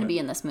she was going to be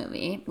in this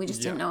movie. We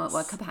just didn't know at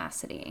what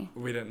capacity.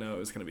 We didn't know it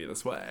was going to be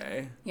this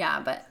way. Yeah,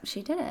 but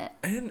she did it.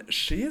 And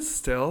she is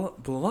still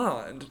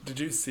blonde. Did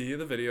you see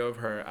the video of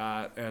her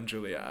at Anne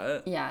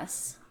Juliet?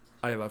 Yes.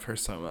 I love her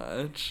so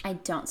much. I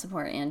don't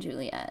support Anne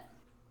Juliet.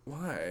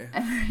 Why?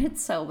 I've heard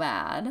it's so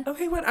bad.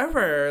 Okay,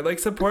 whatever. Like,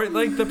 support,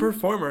 like, the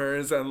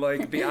performers and,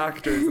 like, the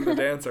actors and the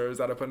dancers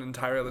that have put in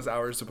tireless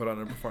hours to put on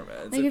a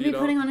performance. They could be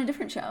putting on a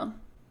different show.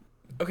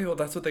 Okay, well,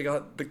 that's what they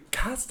got the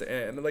cast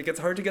in. Like, it's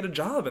hard to get a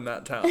job in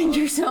that town.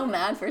 You're so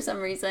mad for some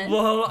reason.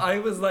 Well, I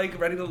was, like,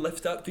 ready to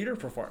lift up theater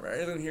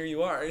performers, and here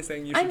you are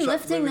saying you should I'm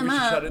lifting them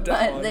up,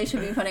 but they should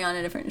be putting on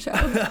a different show.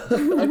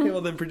 Okay,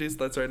 well, then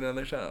let's write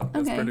another show.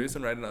 Let's produce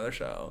and write another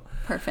show.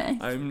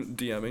 Perfect. I'm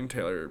DMing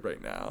Taylor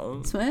right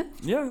now.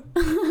 Swift? Yeah.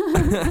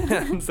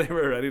 And say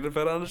we're ready to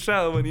put on a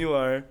show when you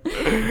are.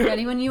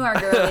 Ready when you are,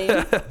 girly.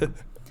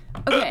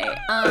 Okay,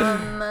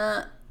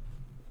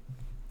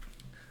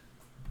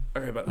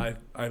 Okay, but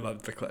I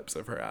loved the clips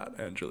of her at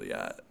Anne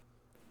Juliet.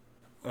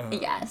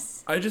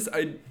 Yes. She's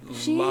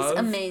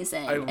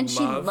amazing.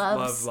 She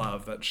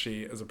love that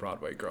she is a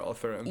Broadway girl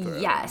through and through.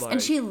 Yes, and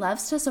she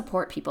loves to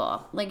support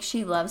people. Like,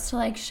 she loves to,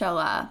 like, show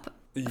up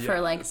for,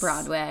 like,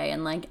 Broadway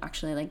and, like,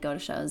 actually, like, go to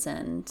shows,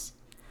 and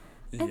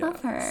I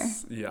love her.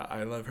 Yeah,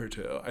 I love her,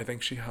 too. I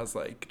think she has,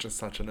 like, just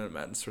such an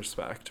immense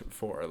respect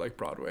for, like,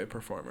 Broadway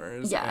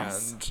performers.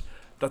 Yes. And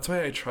that's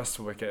why I trust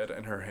Wicked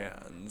in her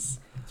hands.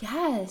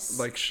 Yes.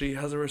 Like, she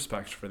has a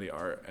respect for the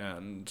art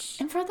and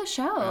for the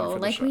show.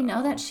 We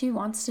know that she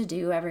wants to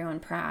do everyone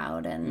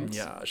proud. And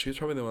yeah, she's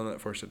probably the one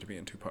that forced it to be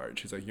in 2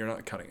 parts. She's like, you're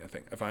not cutting a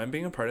thing. If I'm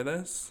being a part of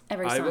this,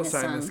 I will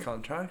sign this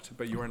contract,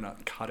 but you are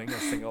not cutting a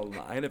single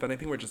line. If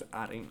anything, we're just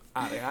adding.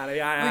 We're gonna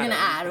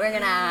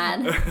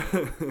add.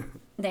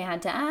 They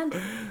had to add.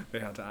 They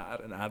had to add,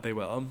 and add they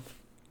will.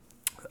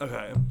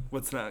 Okay,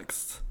 what's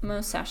next?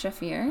 Most Sasha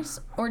Fierce.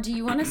 Or do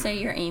you want to say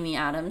your Amy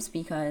Adams,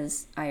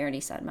 because I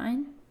already said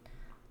mine?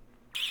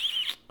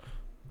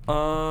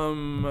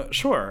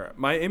 Sure.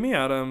 My Amy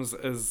Adams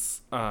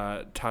is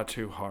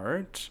Tattoo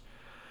Heart,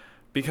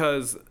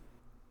 because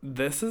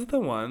this is the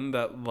one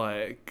that,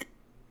 like,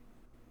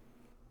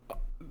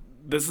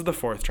 this is the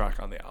 4th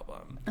track on the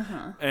album.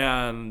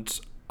 And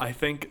I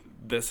think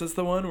this is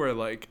the one where,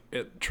 like,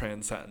 it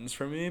transcends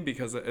for me,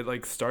 because it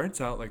like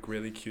starts out like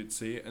really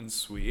cutesy and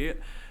sweet,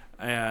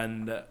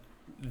 and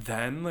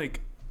then, like,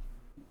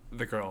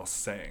 the girl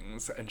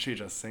sings, and she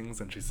just sings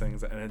and she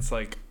sings, and it's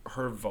like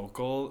her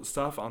vocal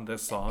stuff on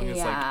this song is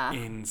like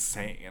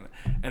insane,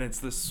 and it's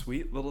this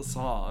sweet little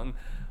song,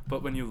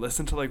 but when you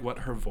listen to, like, what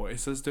her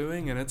voice is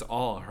doing, and it's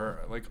all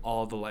her, like,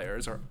 all the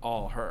layers are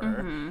all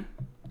her.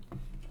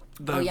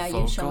 The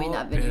you showed me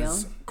that video.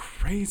 Is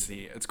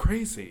crazy. It's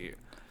crazy.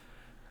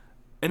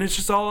 And it's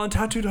just all on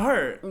Tattooed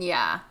Heart.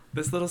 Yeah.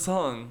 This little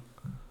song.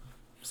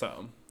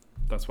 So,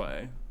 that's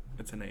why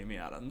it's an Amy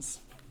Adams.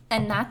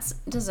 And that's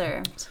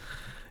deserved.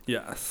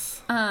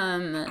 Yes.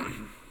 I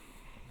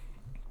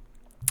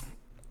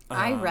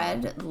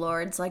read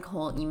Lord's, like,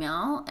 whole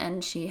email,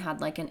 and she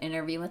had, like, an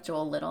interview with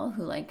Joel Little,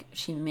 who, like,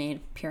 she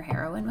made pure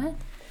heroin with.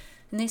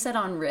 And they said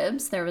on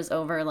Ribs there was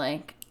over,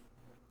 like,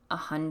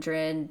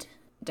 100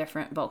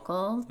 different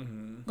vocal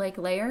like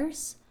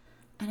layers.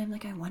 And I'm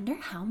like, I wonder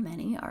how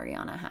many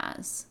Ariana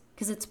has.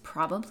 Because it's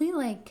probably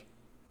like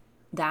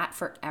that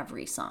for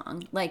every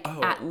song. Like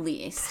at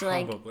least.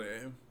 Probably.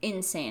 Like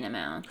insane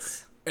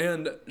amounts.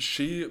 And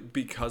she,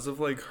 because of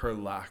like her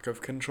lack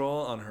of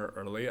control on her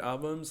early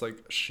albums,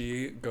 like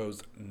she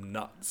goes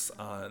nuts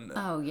on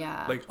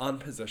like on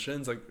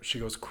positions, like she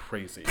goes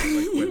crazy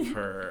like with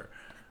her.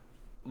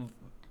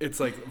 It's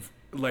like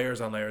layers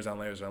on layers on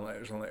layers on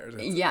layers on layers.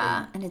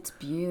 And it's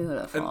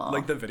beautiful. And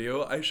like the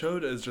video I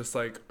showed is just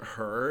like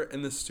her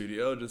in the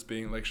studio just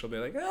being like, she'll be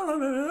like,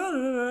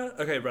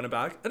 okay, run it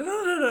back, and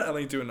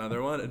like do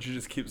another one, and she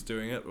just keeps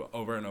doing it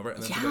over and over,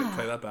 and then she'll be like,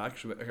 play that back.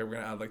 She'll be like, okay, we're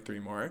gonna add like 3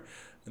 more.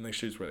 And like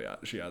she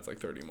adds like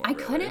 30 more. I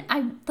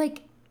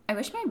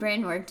wish my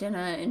brain worked in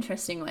an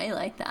interesting way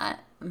like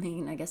that. I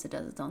mean, I guess it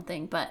does its own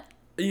thing, but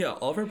yeah,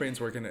 all of our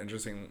brains work in an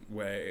interesting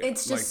way.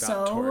 It's just like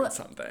that so towards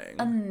something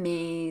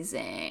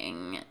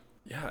amazing.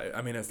 Yeah,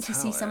 I mean, it's to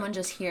see someone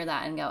just hear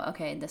that and go,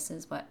 okay, this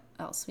is what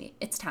else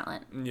it's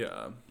talent.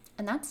 Yeah,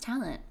 and that's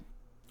talent.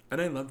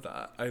 And I love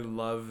that. I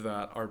love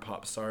that our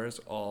pop stars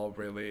all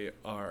really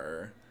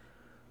are.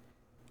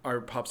 Our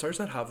pop stars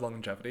that have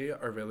longevity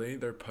are really,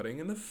 they're putting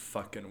in the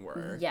fucking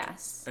work.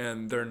 Yes.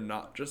 And they're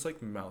not just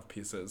like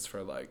mouthpieces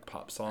for like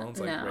pop songs,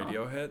 like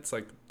radio hits.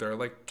 Like they're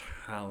like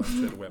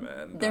talented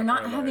women. They're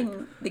not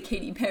having the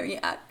Katy Perry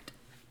act.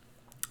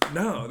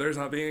 No, there's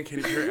not being a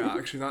Katy Perry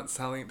act. They're not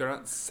selling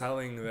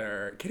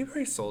their, Katy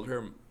Perry sold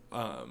her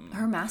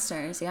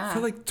masters, yeah.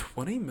 for like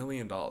 $20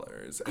 million. And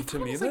I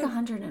thought it was like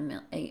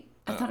 108.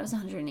 I thought it was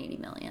 180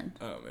 million.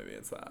 Oh, maybe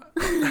it's that.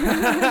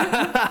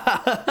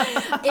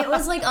 It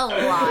was like a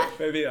lot.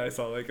 Maybe I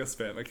saw like a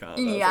spam account.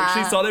 Yeah. Like,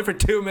 she sold it for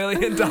 $2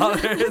 million.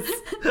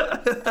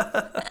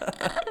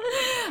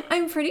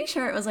 I'm pretty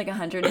sure it was like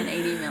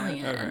 180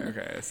 million.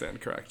 Okay, I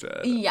stand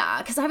corrected.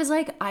 Yeah, because I was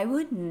like, I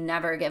would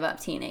never give up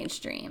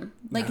Teenage Dream.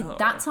 Like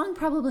that song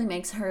probably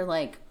makes her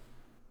like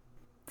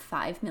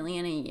 5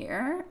 million a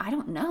year. I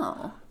don't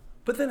know.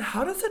 But then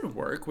how does it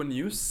work when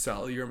you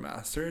sell your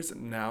masters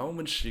now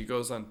when she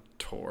goes on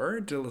tour?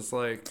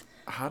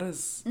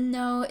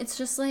 No, it's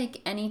just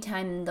like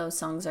anytime those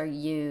songs are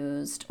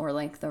used or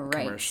like the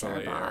rights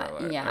are bought.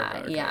 Okay.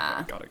 Got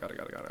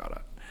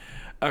it.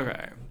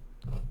 Okay.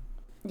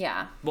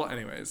 Yeah. Well,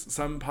 anyways,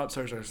 some pop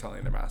stars are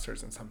selling their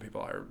masters and some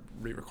people are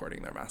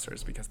re-recording their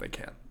masters because they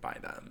can't buy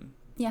them.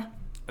 Yeah.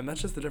 And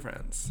that's just the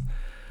difference.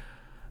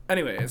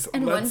 Anyways,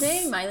 and one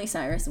day Miley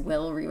Cyrus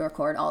will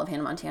re-record all of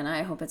Hannah Montana.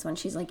 I hope it's when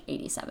she's like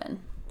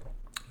 87.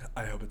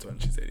 I hope it's when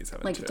she's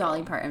 87 like too.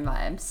 Dolly Parton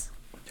vibes.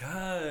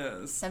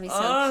 Yes. That'd be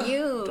so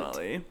cute.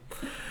 Dolly.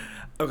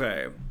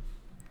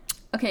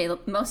 Okay,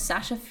 most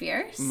Sasha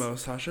Fierce?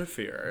 Most Sasha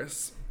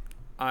Fierce.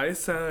 I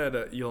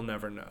said You'll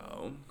Never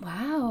Know.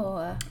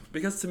 Wow.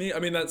 Because to me, I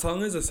mean, that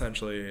song is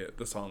essentially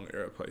the song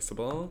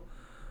Irreplaceable.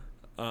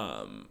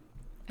 And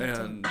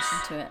listen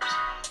to it.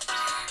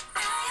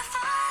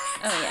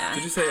 Oh, yeah.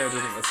 Did you say I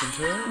didn't listen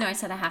to it? No, I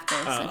said I have to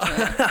listen to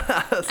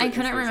it. I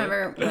couldn't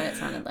remember what it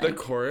sounded like. The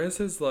chorus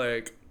is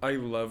like, I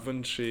love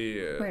when she...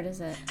 Where does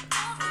it?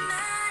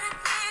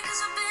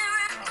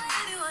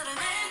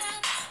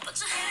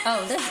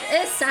 Oh, this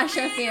is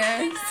Sasha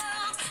Fierce.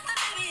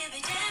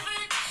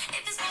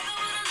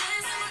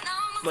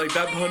 Like,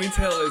 that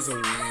ponytail is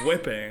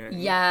whipping.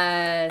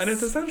 Yes. And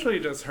it's essentially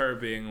just her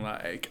being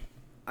like...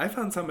 I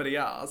found somebody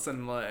else,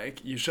 and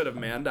like, you should have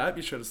manned up,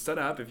 you should have stood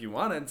up if you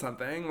wanted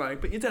something,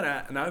 like, but you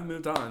didn't, and I've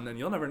moved on, and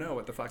you'll never know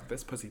what the fuck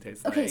this pussy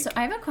tastes like. Okay, so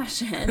I have a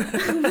question.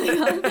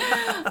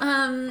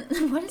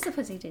 What does the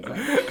pussy taste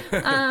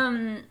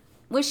like?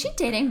 Was she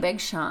dating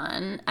Big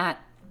Sean at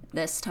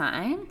this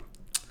time?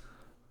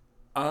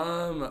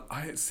 I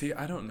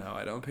don't know.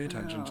 I don't pay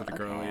attention to the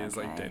girlie's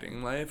like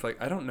dating life.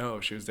 Like, I don't know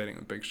if she was dating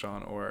with Big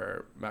Sean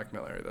or Mac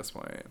Miller at this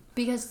point.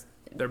 Because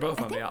they're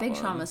both on the album. Big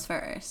Sean was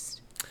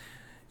first.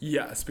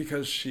 Yes,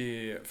 because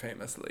she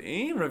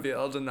famously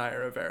revealed in Naya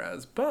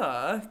Rivera's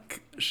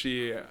book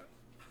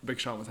Big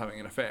Sean was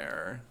having an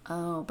affair.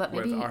 Oh, but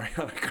maybe with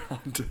Ariana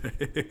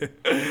Grande.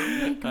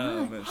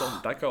 Oh my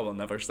God. That girl will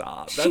never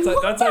stop. That's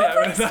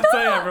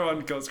why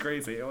everyone goes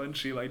crazy when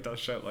she like does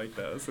shit like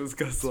this. Is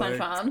because like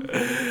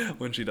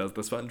when she does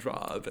the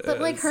SpongeBob. But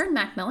like her and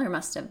Mac Miller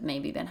must have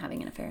maybe been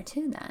having an affair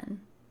too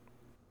then.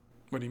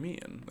 What do you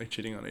mean? Like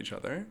cheating on each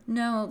other?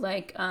 No,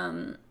 like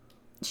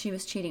she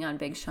was cheating on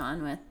Big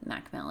Sean with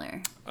Mac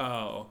Miller.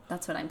 Oh.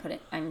 That's what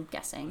I'm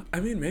guessing. I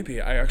mean, maybe.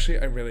 I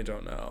really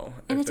don't know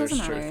if there's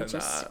truth in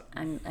that.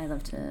 I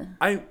love to...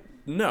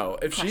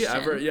 If she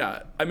ever...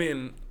 Yeah. I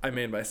mean, I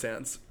made my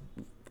stance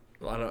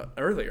on an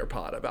earlier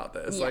pod about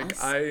this.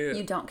 Yes,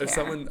 you don't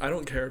care. I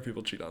don't care if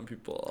people cheat on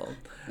people.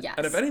 Yes.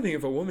 And if anything,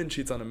 if a woman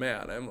cheats on a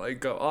man, I'm like,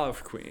 go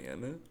off,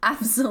 queen.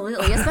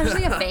 Absolutely.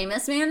 Especially a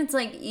famous man. It's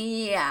like,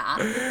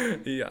 yeah.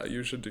 Yeah,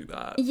 you should do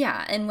that.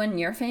 Yeah, and when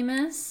you're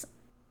famous...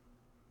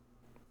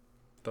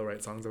 They'll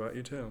write songs about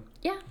you too.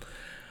 Yeah.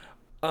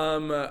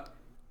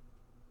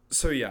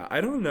 So yeah,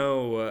 I don't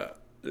know.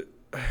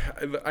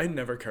 I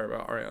never care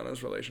about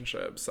Ariana's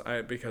relationships.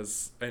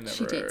 Because I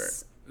never.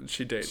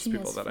 she dates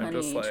people that I'm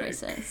just like,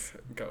 choices.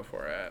 Go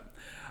for it.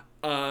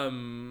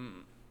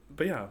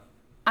 But yeah.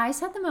 I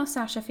said the most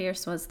Sasha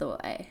Fierce was The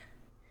Way.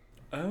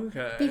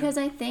 Okay. Because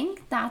I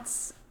think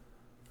that's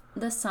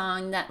the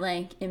song that,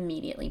 like,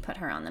 immediately put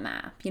her on the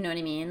map. You know what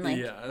I mean? Like,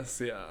 yes,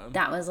 yeah.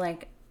 That was,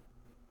 like,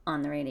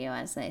 on the radio,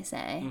 as they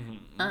say.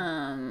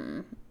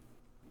 Mm-hmm.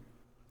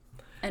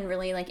 And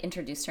really, like,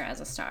 introduced her as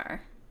a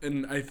star.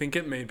 And I think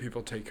it made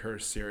people take her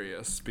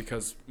serious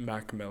because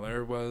Mac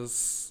Miller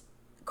was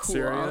cool.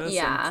 serious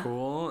and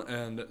cool.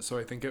 And so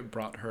I think it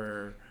brought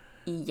her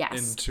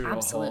into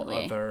absolutely. a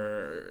whole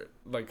other,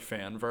 like,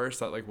 fan verse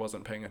that, like,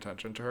 wasn't paying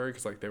attention to her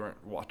because, like, they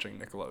weren't watching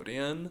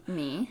Nickelodeon.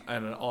 Me.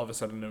 And then all of a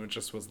sudden it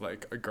just was,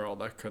 like, a girl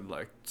that could,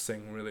 like,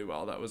 sing really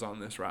well that was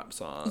on this rap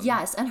song.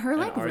 Yes, and her,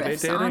 like, riffs are they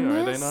dating? on this?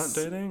 Are they not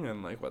dating?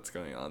 And, like, what's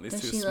going on?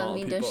 These two small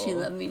people. Does she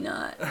love me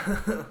not?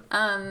 Her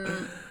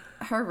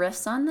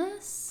riffs on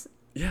this?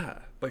 Yeah,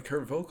 like, her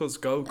vocals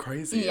go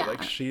crazy. Yeah.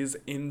 Like, she's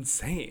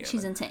insane.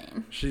 She's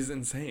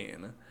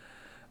insane.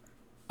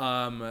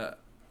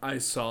 I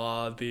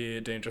saw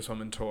the Dangerous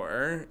Woman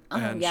tour,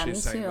 and she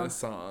sang this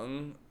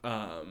song.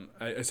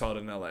 I saw it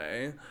in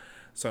LA,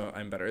 so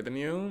I'm Better Than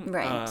You.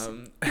 Right.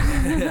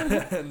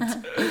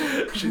 And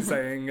she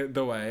sang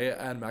The Way,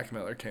 and Mac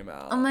Miller came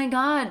out. Oh my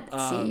God.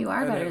 See, you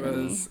are better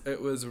than me.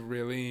 It was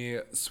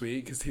really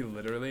sweet, because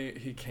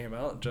he came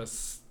out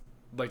just,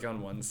 like,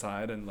 on one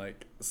side and,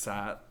 like,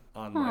 sat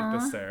on,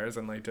 like, the stairs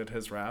and, like, did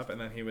his rap, and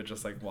then he would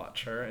just, like,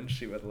 watch her, and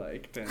she would,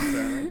 like, dance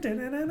around,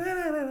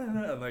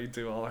 and, like,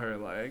 do all her,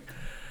 like...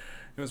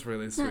 It was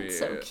really sweet. That's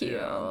so cute.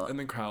 Yeah. And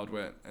the crowd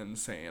went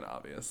insane,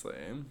 obviously.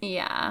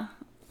 Yeah.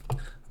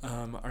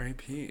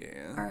 R.I.P.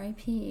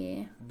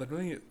 R.I.P.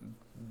 Literally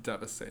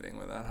devastating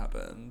when that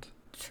happened.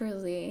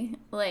 Truly.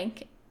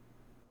 Like...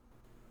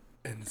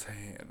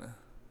 Insane.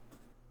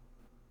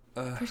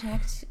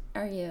 Protect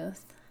our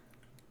youth.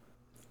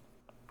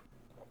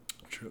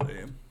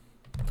 Truly.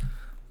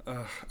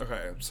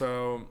 Okay,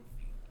 so...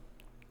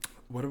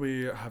 What do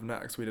we have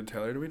next? We did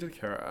Taylor, we did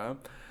Kara.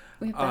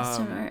 We have best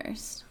and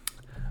worst.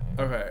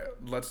 Okay,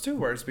 let's do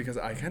worst because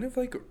I kind of,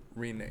 like,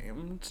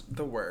 renamed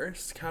the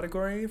worst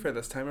category for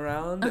this time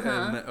around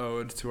in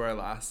ode to our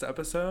last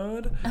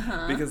episode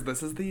because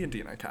this is the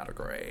Adina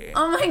category.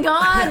 Oh my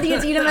God, the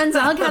Adina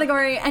Menzel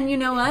category. And you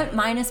know what?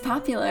 Mine is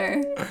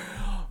popular.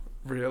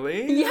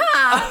 Really?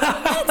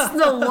 Yeah. It's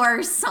the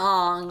worst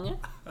song.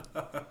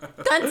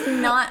 That's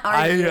not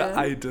argued.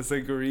 I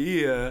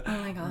disagree. Oh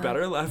my God.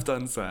 Better Left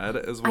Unsaid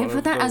is one of I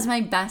put that as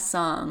my best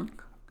song.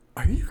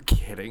 Are you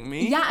kidding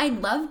me? Yeah, I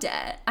loved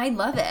it. I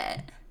love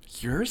it.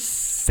 You're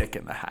sick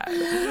in the head.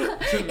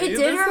 It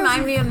did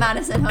remind me of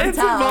Madison Hotel. It's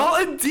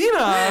about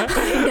Adina.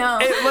 I know.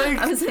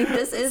 I was like,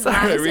 this is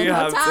Madison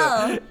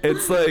Hotel.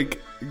 It's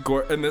like,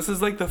 and this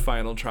is like the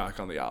final track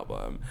on the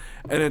album.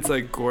 And it's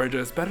like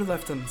gorgeous. Better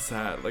Left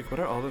Unsaid. Like, what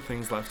are all the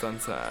things left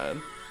unsaid?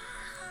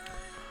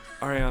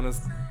 Ariana's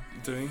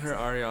doing her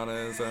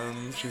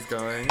Arianaism. She's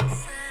going.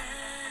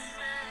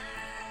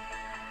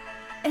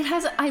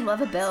 I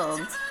love a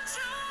build.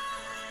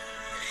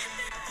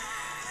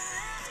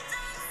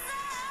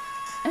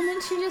 And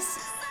then she just...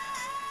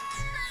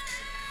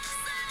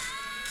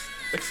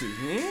 Excuse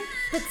me?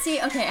 But see,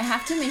 okay, I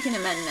have to make an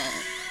amendment.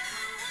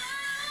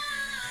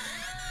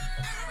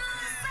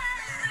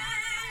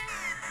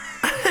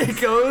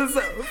 It goes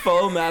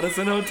full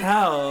Madison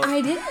Hotel.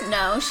 I didn't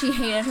know she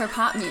hated her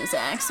pop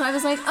music, so I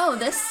was like, oh,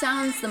 this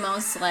sounds the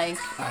most like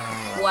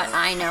what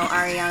I know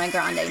Ariana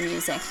Grande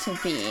music to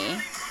be.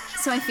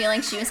 So I feel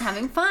like she was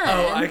having fun.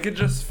 Oh, I could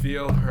just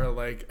feel her,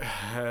 like,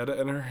 head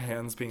and her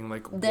hands being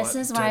like, this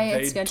is why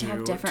it's good to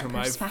have different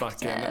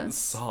perspectives. My fucking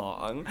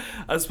song,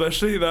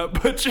 especially that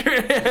put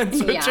your hands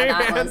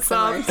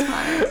up.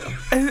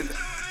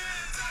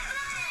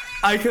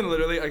 I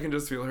can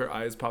just feel her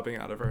eyes popping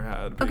out of her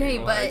head. Okay,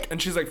 like, but...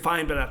 And she's like,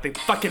 fine, but at the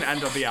fucking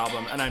end of the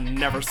album, and I'm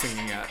never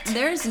singing it.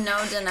 There's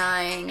no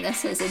denying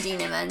this is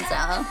Adina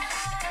Menzel.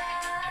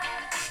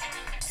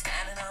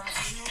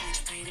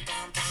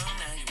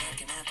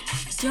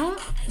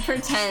 Don't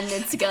pretend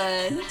it's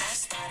good.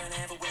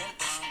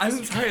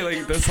 I'm sorry,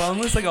 like, this song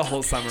was like a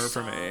whole summer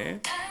for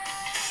me.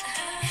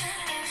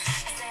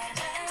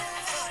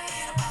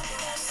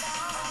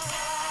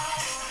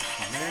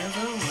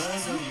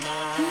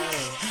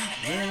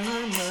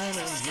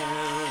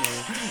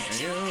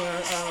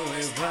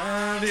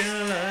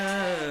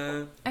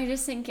 I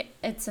just think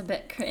it's a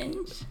bit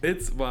cringe. It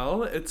was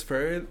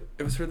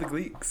for the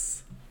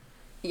Gleeks.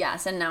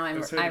 Yes, and now I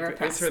repress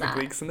that. It's for the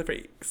Gleeks and the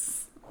Freaks.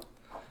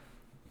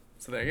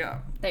 So there you go.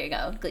 There you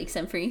go. Gleeks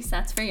and Freaks,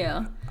 that's for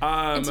you.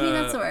 And to me,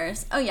 that's the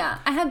worst. Oh, yeah.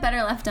 I have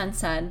Better Left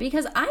Unsaid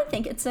because I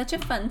think it's such a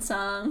fun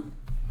song.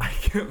 I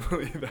can't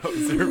believe that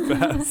was your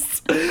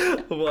best.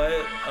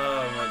 What?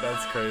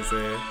 That's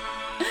crazy.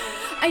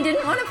 I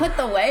didn't want to put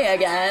The Way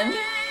again.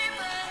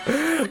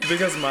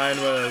 Because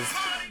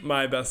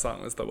my best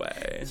song was The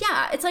Way.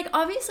 Yeah, it's like,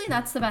 obviously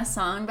that's the best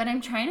song, but I'm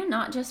trying to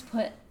not just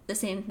put the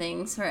same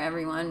things for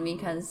everyone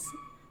because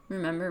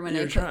Remember when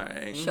You're I put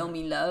trying. Show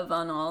Me Love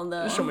on all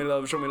the... Show me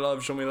love, show me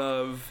love, show me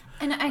love.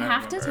 And I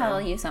have to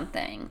tell you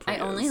something. Please. I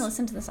only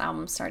listened to this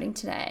album starting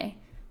today,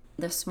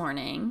 this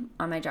morning,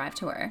 on my drive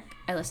to work.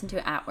 I listened to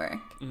it at work.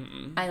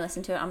 Mm-hmm. I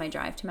listened to it on my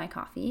drive to my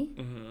coffee.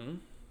 Mm-hmm.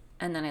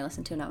 And then I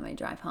listened to it on my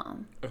drive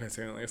home. Okay,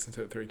 so you only listened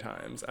to it 3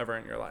 times ever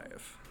in your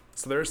life.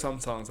 So there are some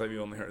songs that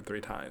you only heard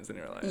 3 times in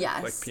your life.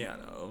 Yes. Like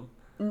Piano.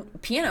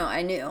 Piano,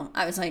 I knew.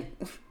 I was like,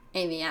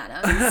 Amy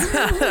Adams.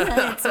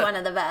 It's one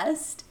of the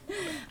best.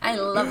 I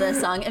love this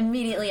song.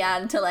 Immediately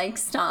add to, like,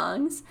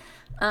 songs.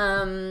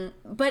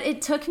 But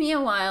it took me a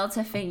while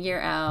to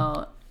figure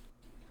out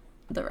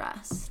the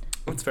rest.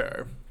 That's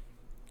fair.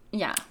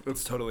 Yeah.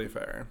 That's totally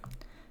fair.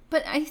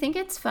 But I think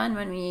it's fun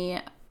when we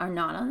are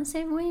not on the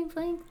same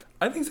wavelength.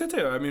 I think so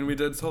too. I mean, we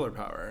did Solar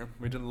Power.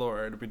 We did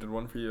Lord. We did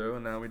one for you,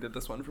 and now we did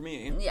this one for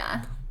me.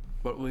 Yeah.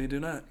 What will you do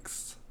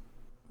next?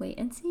 Wait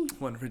and see.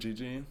 One for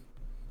Gigi.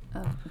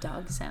 Oh,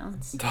 dog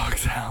sounds. Dog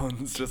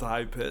sounds, just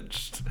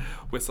high-pitched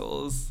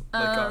whistles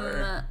like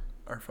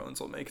our phones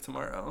will make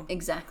tomorrow.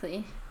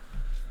 Exactly.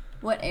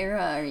 What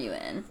era are you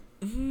in?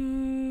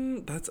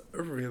 That's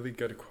a really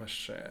good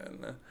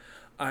question.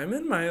 I'm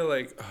in my,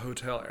 like,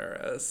 hotel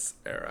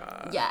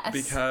era. Yes.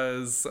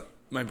 Because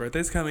my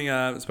birthday's coming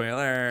up,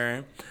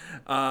 spoiler.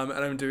 And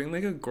I'm doing,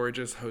 like, a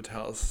gorgeous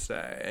hotel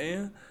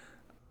stay.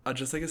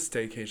 Just, like, a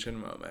staycation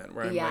moment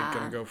where I'm, like,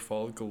 gonna go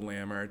full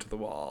glamour to the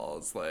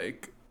walls,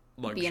 like,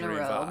 luxury be in a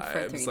robe vibes.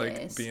 for 3 like,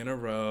 days. Be in a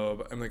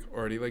robe. I'm, like,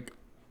 already, like,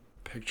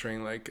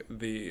 picturing, like,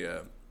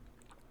 the...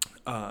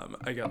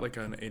 I got like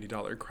an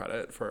 $80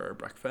 credit for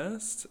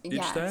breakfast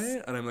each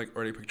day, and I'm like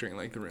already picturing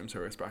like the room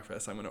service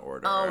breakfast I'm gonna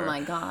order. Oh my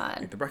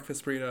god! Like the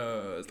breakfast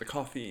burritos, the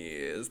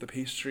coffees, the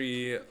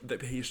pastry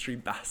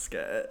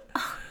basket.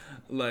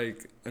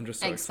 Like I'm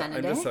just so excited.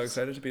 I'm just so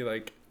excited to be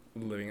like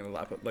living in a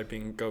lap, like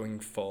going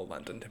full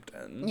London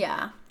Tipton.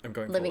 Yeah. I'm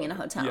going living in a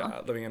hotel.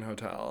 Yeah, living in a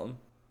hotel.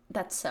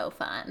 That's so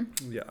fun.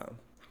 Yeah.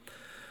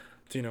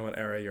 Do you know what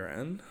era you're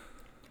in?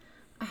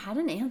 I had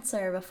an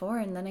answer before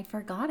and then I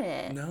forgot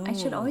it. No. I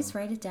should always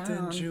write it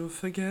down. Did you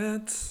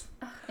forget?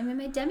 I'm in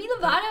my Demi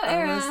Lovato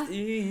era.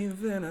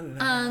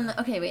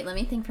 Okay, wait, let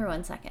me think for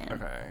 1 second.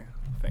 Okay,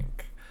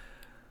 think.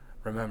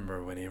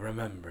 Remember, Winnie,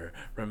 remember.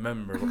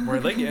 We're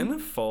like in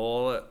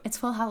full... It's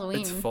full Halloween.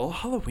 It's full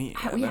Halloween.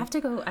 I have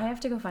to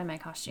go find my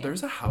costume.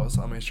 There's a house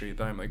on my street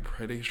that I'm like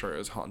pretty sure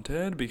is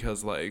haunted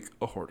because like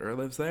a hoarder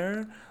lives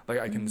there. Like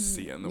I can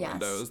see in the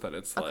windows that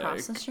it's like...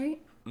 Across the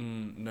street?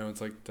 No,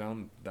 it's like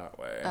down that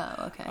way.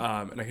 Oh, okay.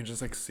 And I can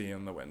just like see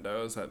in the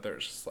windows that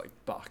there's just like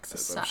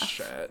boxes of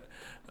shit.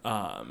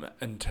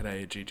 And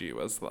today Gigi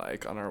was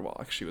like on our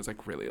walk, she was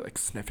like really like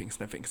sniffing.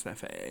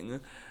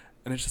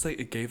 And it's just like,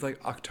 it gave like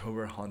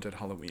October haunted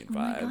Halloween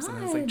vibes. And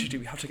I was like, Gigi,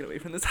 we have to get away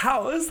from this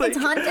house. Like, it's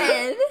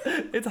haunted.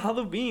 It's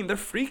Halloween. The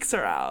freaks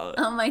are out.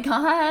 Oh my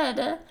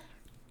god.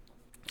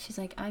 She's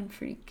like, I'm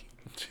freak.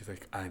 She's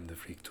like, I'm the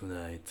freak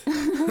tonight.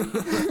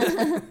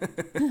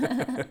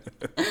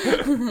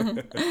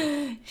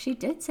 She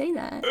did say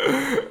that.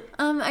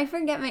 I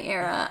forget my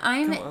era.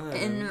 I'm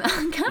in.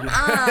 Come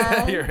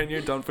on. You're in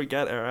your don't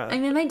forget era.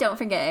 I'm in my don't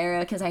forget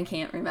era because I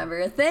can't remember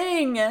a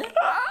thing.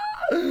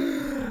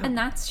 And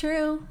that's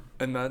true.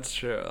 And that's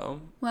true.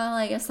 Well,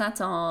 I guess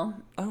that's all.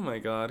 Oh my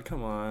god,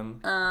 come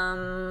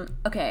on.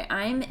 Okay,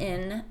 I'm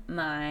in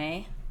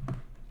my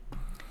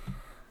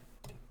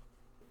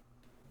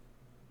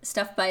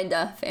Stuff by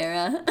Duff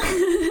era.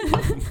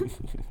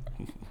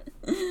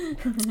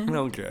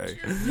 Okay.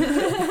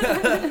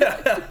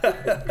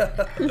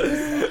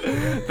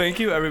 Thank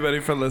you everybody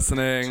for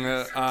listening.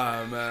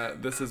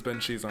 This has been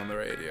She's on the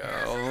Radio.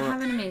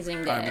 Have an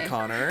amazing day. I'm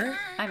Connor.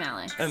 I'm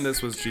Alex. And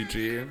this was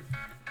Gigi.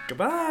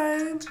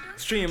 Goodbye.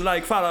 Stream,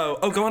 like, follow.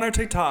 Oh, go on our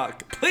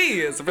TikTok.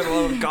 Please, for the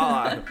love of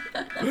God.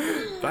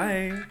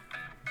 Bye.